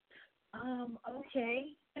 ma'am. Okay.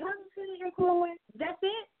 And I'm sitting here going, that's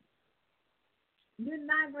it? You're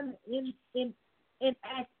not going to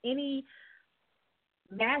enact any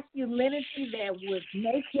masculinity that would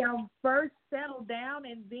make him first settle down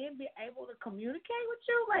and then be able to communicate with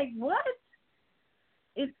you? Like, what?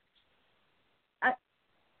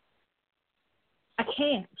 I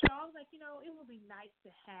can't. So I was like, it would be nice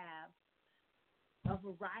to have a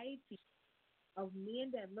variety of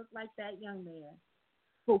men that look like that young man.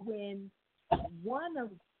 But when one of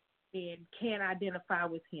them can't identify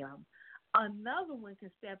with him, another one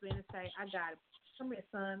can step in and say, I got it. Come here,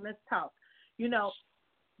 son. Let's talk.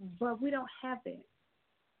 But we don't have that.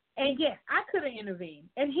 And yes, I could have intervened,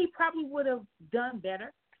 and he probably would have done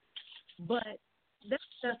better. But that's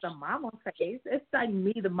just a mama phase. It's like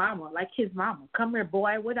me, the mama, like his mama. Come here,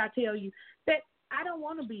 boy. What I tell you? That I don't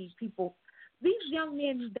want to be people. These young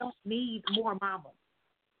men don't need more mama.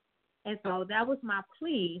 And so that was my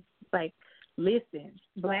plea. Like, listen,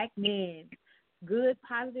 black men, good,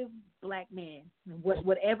 positive black men,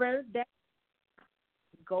 whatever that,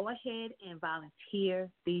 go ahead and volunteer.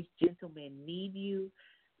 These gentlemen need you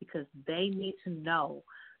because they need to know.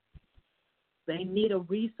 They need a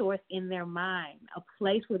resource in their mind, a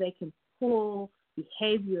place where they can pull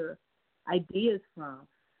behavior ideas from.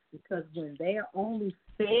 Because when they are only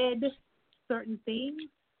fed certain things,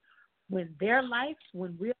 when their life,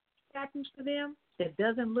 when real happens to them, that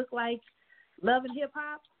doesn't look like love and hip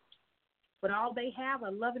hop, but all they have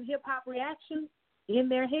are love and hip hop reactions in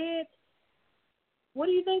their head, what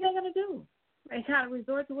do you think they're going to do? They kind of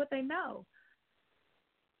resort to what they know.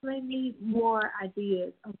 They need more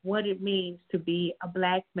ideas of what it means to be a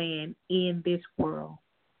black man in this world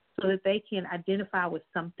so that they can identify with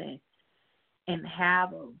something and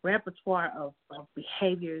have a repertoire of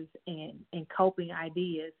behaviors and coping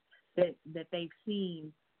ideas that they've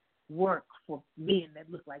seen work for men that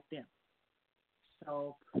look like them.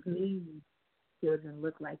 So please, children,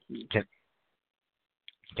 look like you.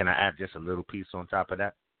 Can I add just a little piece on top of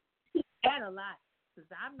that? Add a lot, because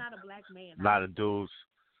I'm not a black man. A lot of dudes,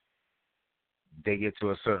 they get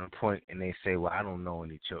to a certain point and they say, well, I don't know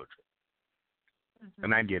any children. Mm-hmm.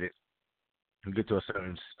 And I get it. You get to a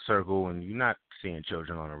certain circle and you're not seeing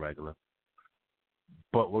children on a regular.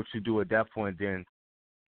 But what you do at that point then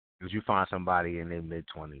is you find somebody in their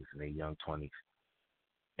mid-20s, in their young 20s,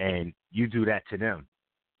 and you do that to them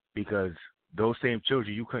because those same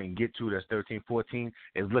children you couldn't get to that's 13, 14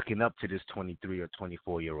 is looking up to this 23 or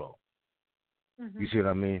 24-year-old. Mm-hmm. You see what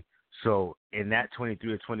I mean? So, and that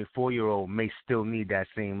 23 or 24-year-old may still need that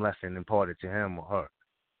same lesson imparted to him or her,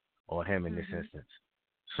 or him in this instance.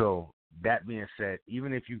 So, that being said,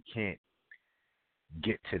 even if you can't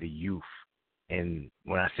get to the youth, and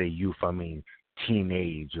when I say youth, I mean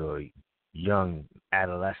teenage or young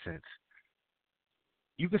adolescents,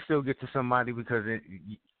 you can still get to somebody because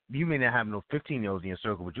you may not have no 15-year-olds in your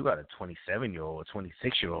circle, but you got a 27-year-old or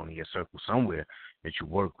 26-year-old in your circle somewhere that you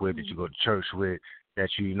work with, that you go to church with, that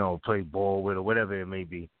you play ball with or whatever it may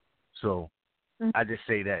be. So I just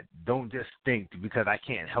say that don't just think because I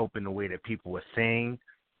can't help in the way that people are saying,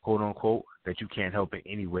 quote unquote, that you can't help in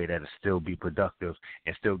any way that'll still be productive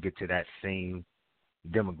and still get to that same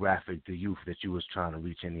demographic, the youth that you was trying to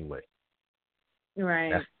reach anyway.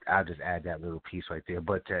 Right. I'll just add that little piece right there.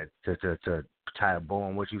 But to tie a bow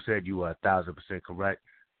on what you said, you are 1,000% correct.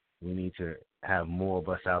 We need to have more of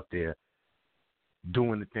us out there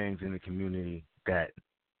doing the things in the community that,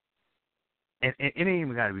 and it ain't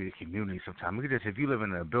even got to be the community sometimes. It could just, if you live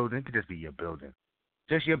in a building, it could just be your building.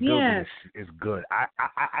 Just your building is good.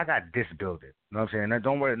 I got this building. You know what I'm saying? Now,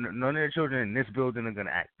 don't worry, none of the children in this building are going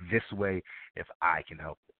to act this way if I can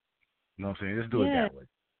help it. You know what I'm saying? Just do it that way.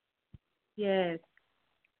 Yes.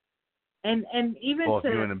 And even or if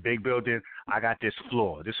you're in a big building, I got this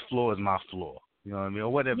floor. This floor is my floor. You know what I mean?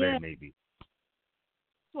 Or whatever it may be.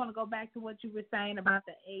 I want to go back to what you were saying about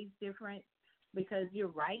the age difference, because you're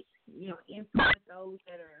right. You know, influence those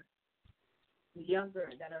that are younger,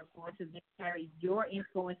 that are going to carry your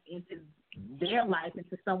influence into their life,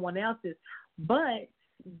 into someone else's. But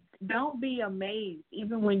don't be amazed,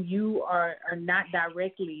 even when you are not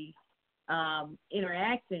directly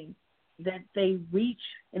interacting, that they reach,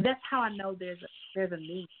 and that's how I know there's a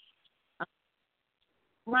need.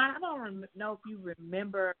 Ron, I don't know if you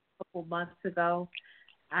remember a couple months ago,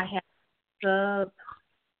 I had a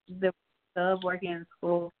sub working in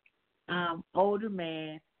school, older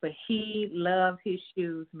man, but he loved his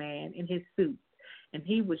shoes, man, and his suits, and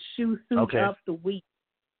he would shoe suit up the week,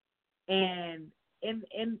 and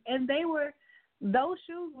they were, those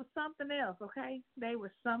shoes were something else, okay? They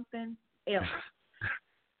were something else.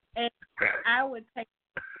 And I would take,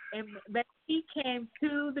 and he came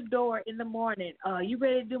to the door in the morning. You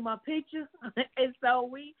ready to do my picture? And so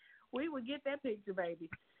we would get that picture, baby,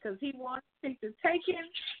 because he wanted the picture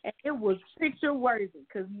taken, and it was picture worthy.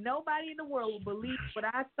 Because nobody in the world would believe what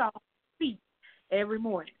I saw feet every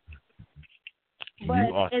morning. But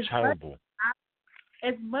you are terrible.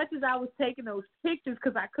 As much as I was taking those pictures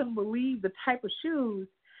because I couldn't believe the type of shoes,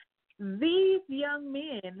 these young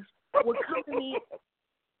men would come to me.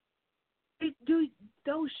 Do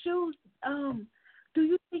those shoes? Do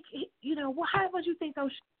you think how much you think those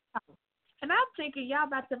shoes cost? And I'm thinking y'all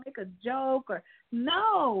about to make a joke or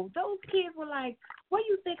no? Those kids were like, "Where do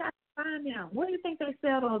you think I can find them? Where do you think they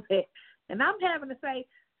sell those at?" And I'm having to say,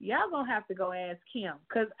 y'all gonna have to go ask Kim,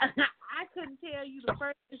 because I couldn't tell you the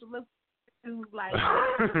first thing to look shoes like.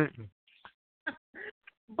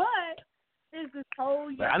 But there's this whole.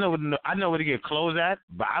 I know where to get clothes at,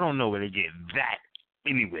 but I don't know where to get that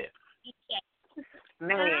anywhere.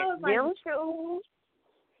 Man, them shoes.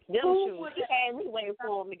 He had me waiting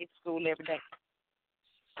for him to get to school every day.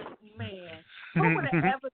 Man, who would have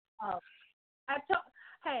ever thought?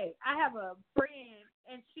 Hey, I have a friend,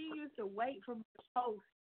 and she used to wait for me to post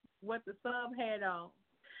what the sub had on.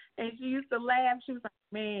 And she used to laugh. She was like,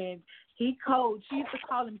 man, he cold. She used to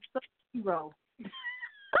call him Sub-Zero. She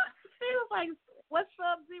was like, what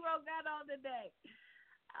Sub-Zero got on today?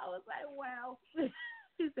 I was like, wow.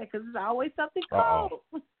 She said, because there's always something cold.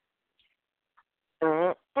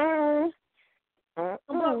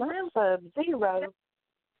 Sub-Zero.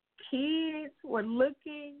 Kids were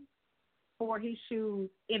looking for his shoes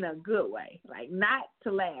in a good way. Like, not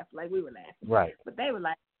to laugh like we were laughing. Right. But they were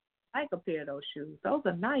like, I like a pair of those shoes. Those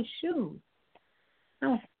are nice shoes.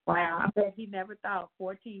 Oh, wow. I bet he never thought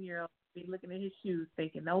 14-year-olds would be looking at his shoes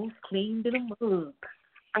thinking, those clean to the mug.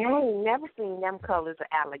 I ain't never seen them colors of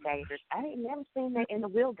alligators. I ain't never seen that in the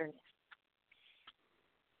wilderness.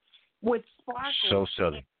 With sparkles. So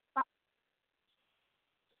silly.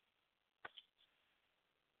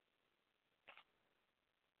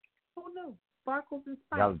 Who knew? Sparkles and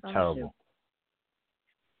That sparkles. was terrible.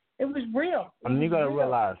 It was real. I mean, you got to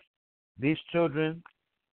realize, these children,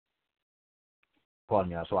 pardon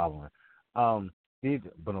me, that's what I want.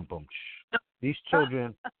 These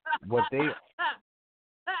children, what they...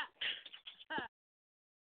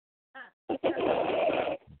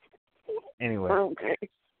 Anyway,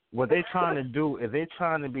 what they're trying to do is they're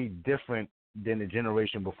trying to be different than the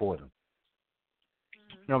generation before them.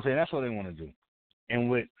 You know what I'm saying? That's what they want to do. And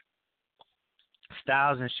with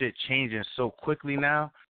styles and shit changing so quickly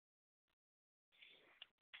now,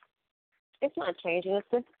 it's not changing. It's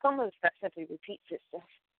just some of the stuff simply repeats itself.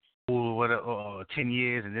 10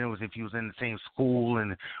 years, and then it was if you was in the same school,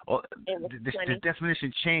 and the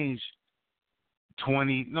definition changed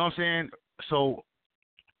 20. You know what I'm saying? So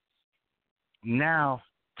now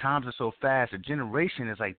times are so fast. A generation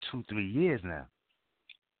is like 2-3 years now.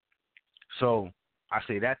 So I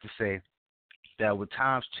say that to say that with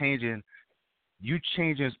times changing, you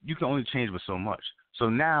can only change with so much. So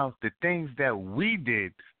now the things that we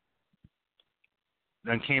did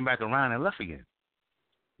then came back around and left again.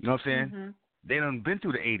 You know what I'm saying? Mm-hmm. They done been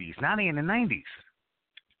through the 80s. Now they in the 90s.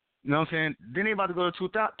 You know what I'm saying? Then they about to go to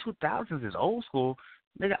 2000s is old school.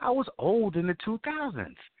 Nigga, I was old in the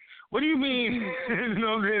 2000s. What do you mean? You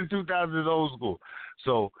know what I'm saying? 2000s is old school.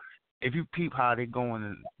 So if you peep how they go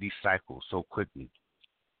in these cycles so quickly,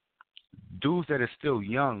 dudes that are still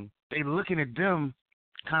young they looking at them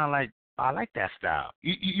kind of like, I like that style.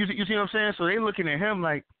 You see what I'm saying? So they looking at him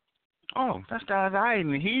like, oh, that style's all right,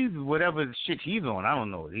 and he's whatever shit he's on. I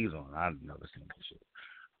don't know what he's on. I've never seen that shit.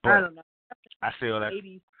 But I don't know. I say all that.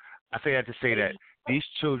 80s. I say that to say that these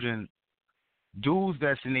children, dudes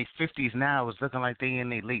that's in their 50s now, is looking like they in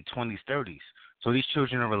their late 20s, 30s. So these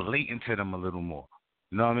children are relating to them a little more.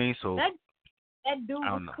 You know what I mean? So that dude I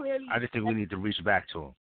don't was know. clearly. I just think we need to reach back to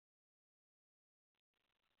him.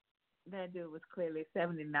 That dude was clearly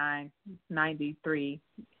 79, 93,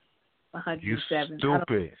 107. You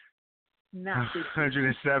stupid. Not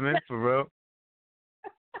 107 for real.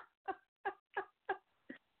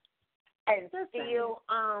 And still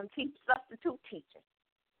teach substitute teaching.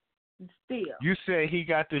 Still. You said he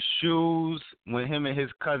got the shoes when him and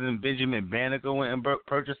his cousin Benjamin Banneker went and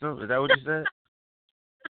purchased them? Is that what you said?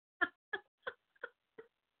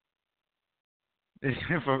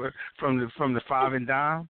 from the 5 and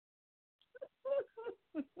dime?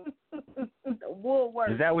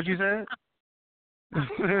 Woolworth. Is that what you said? We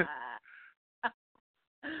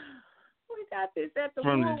got this at the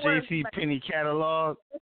from Woolworth. the J.C. Penney catalog.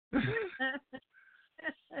 Good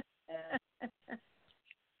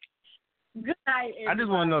night, everybody. I just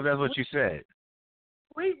want to know if that's what you said.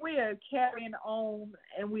 We are carrying on,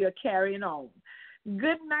 and we are carrying on.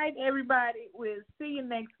 Good night, everybody. We'll see you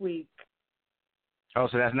next week. Oh,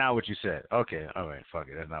 so that's not what you said. Okay, all right, fuck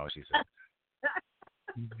it. That's not what she said.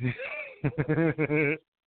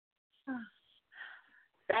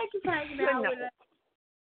 Thank you for hanging out with us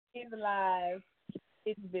in the live.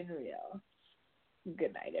 It's been real.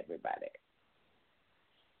 Good night, everybody.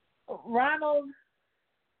 Ronald,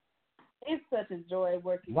 it's such a joy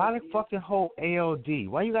working Why with the you. fucking whole ALD?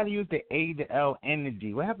 Why you got to use the A, the L, and the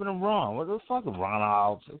D? What happened to Ron? What the fuck,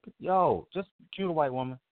 Ronald? Yo, just cute a white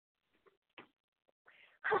woman.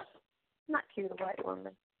 Not cute a white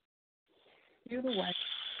woman. Cute a white.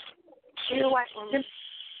 Cute a white woman.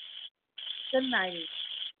 Good night.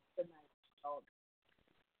 Good night. Oh.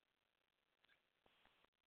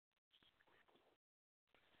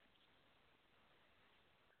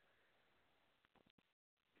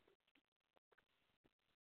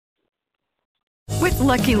 With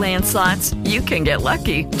Lucky Land Slots, you can get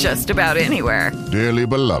lucky just about anywhere. Dearly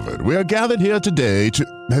beloved, we are gathered here today to...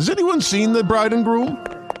 Has anyone seen the bride and groom?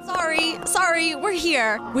 Sorry, we're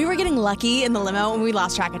here. We were getting lucky in the limo and we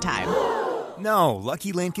lost track of time. No,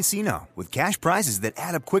 Lucky Land Casino, with cash prizes that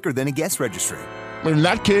add up quicker than a guest registry. In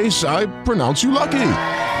that case, I pronounce you lucky.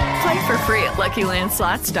 Play for free at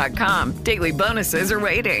LuckyLandSlots.com. Daily bonuses are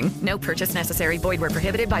waiting. No purchase necessary. Void where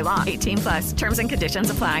prohibited by law. 18+. Terms and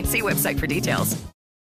conditions apply. See website for details.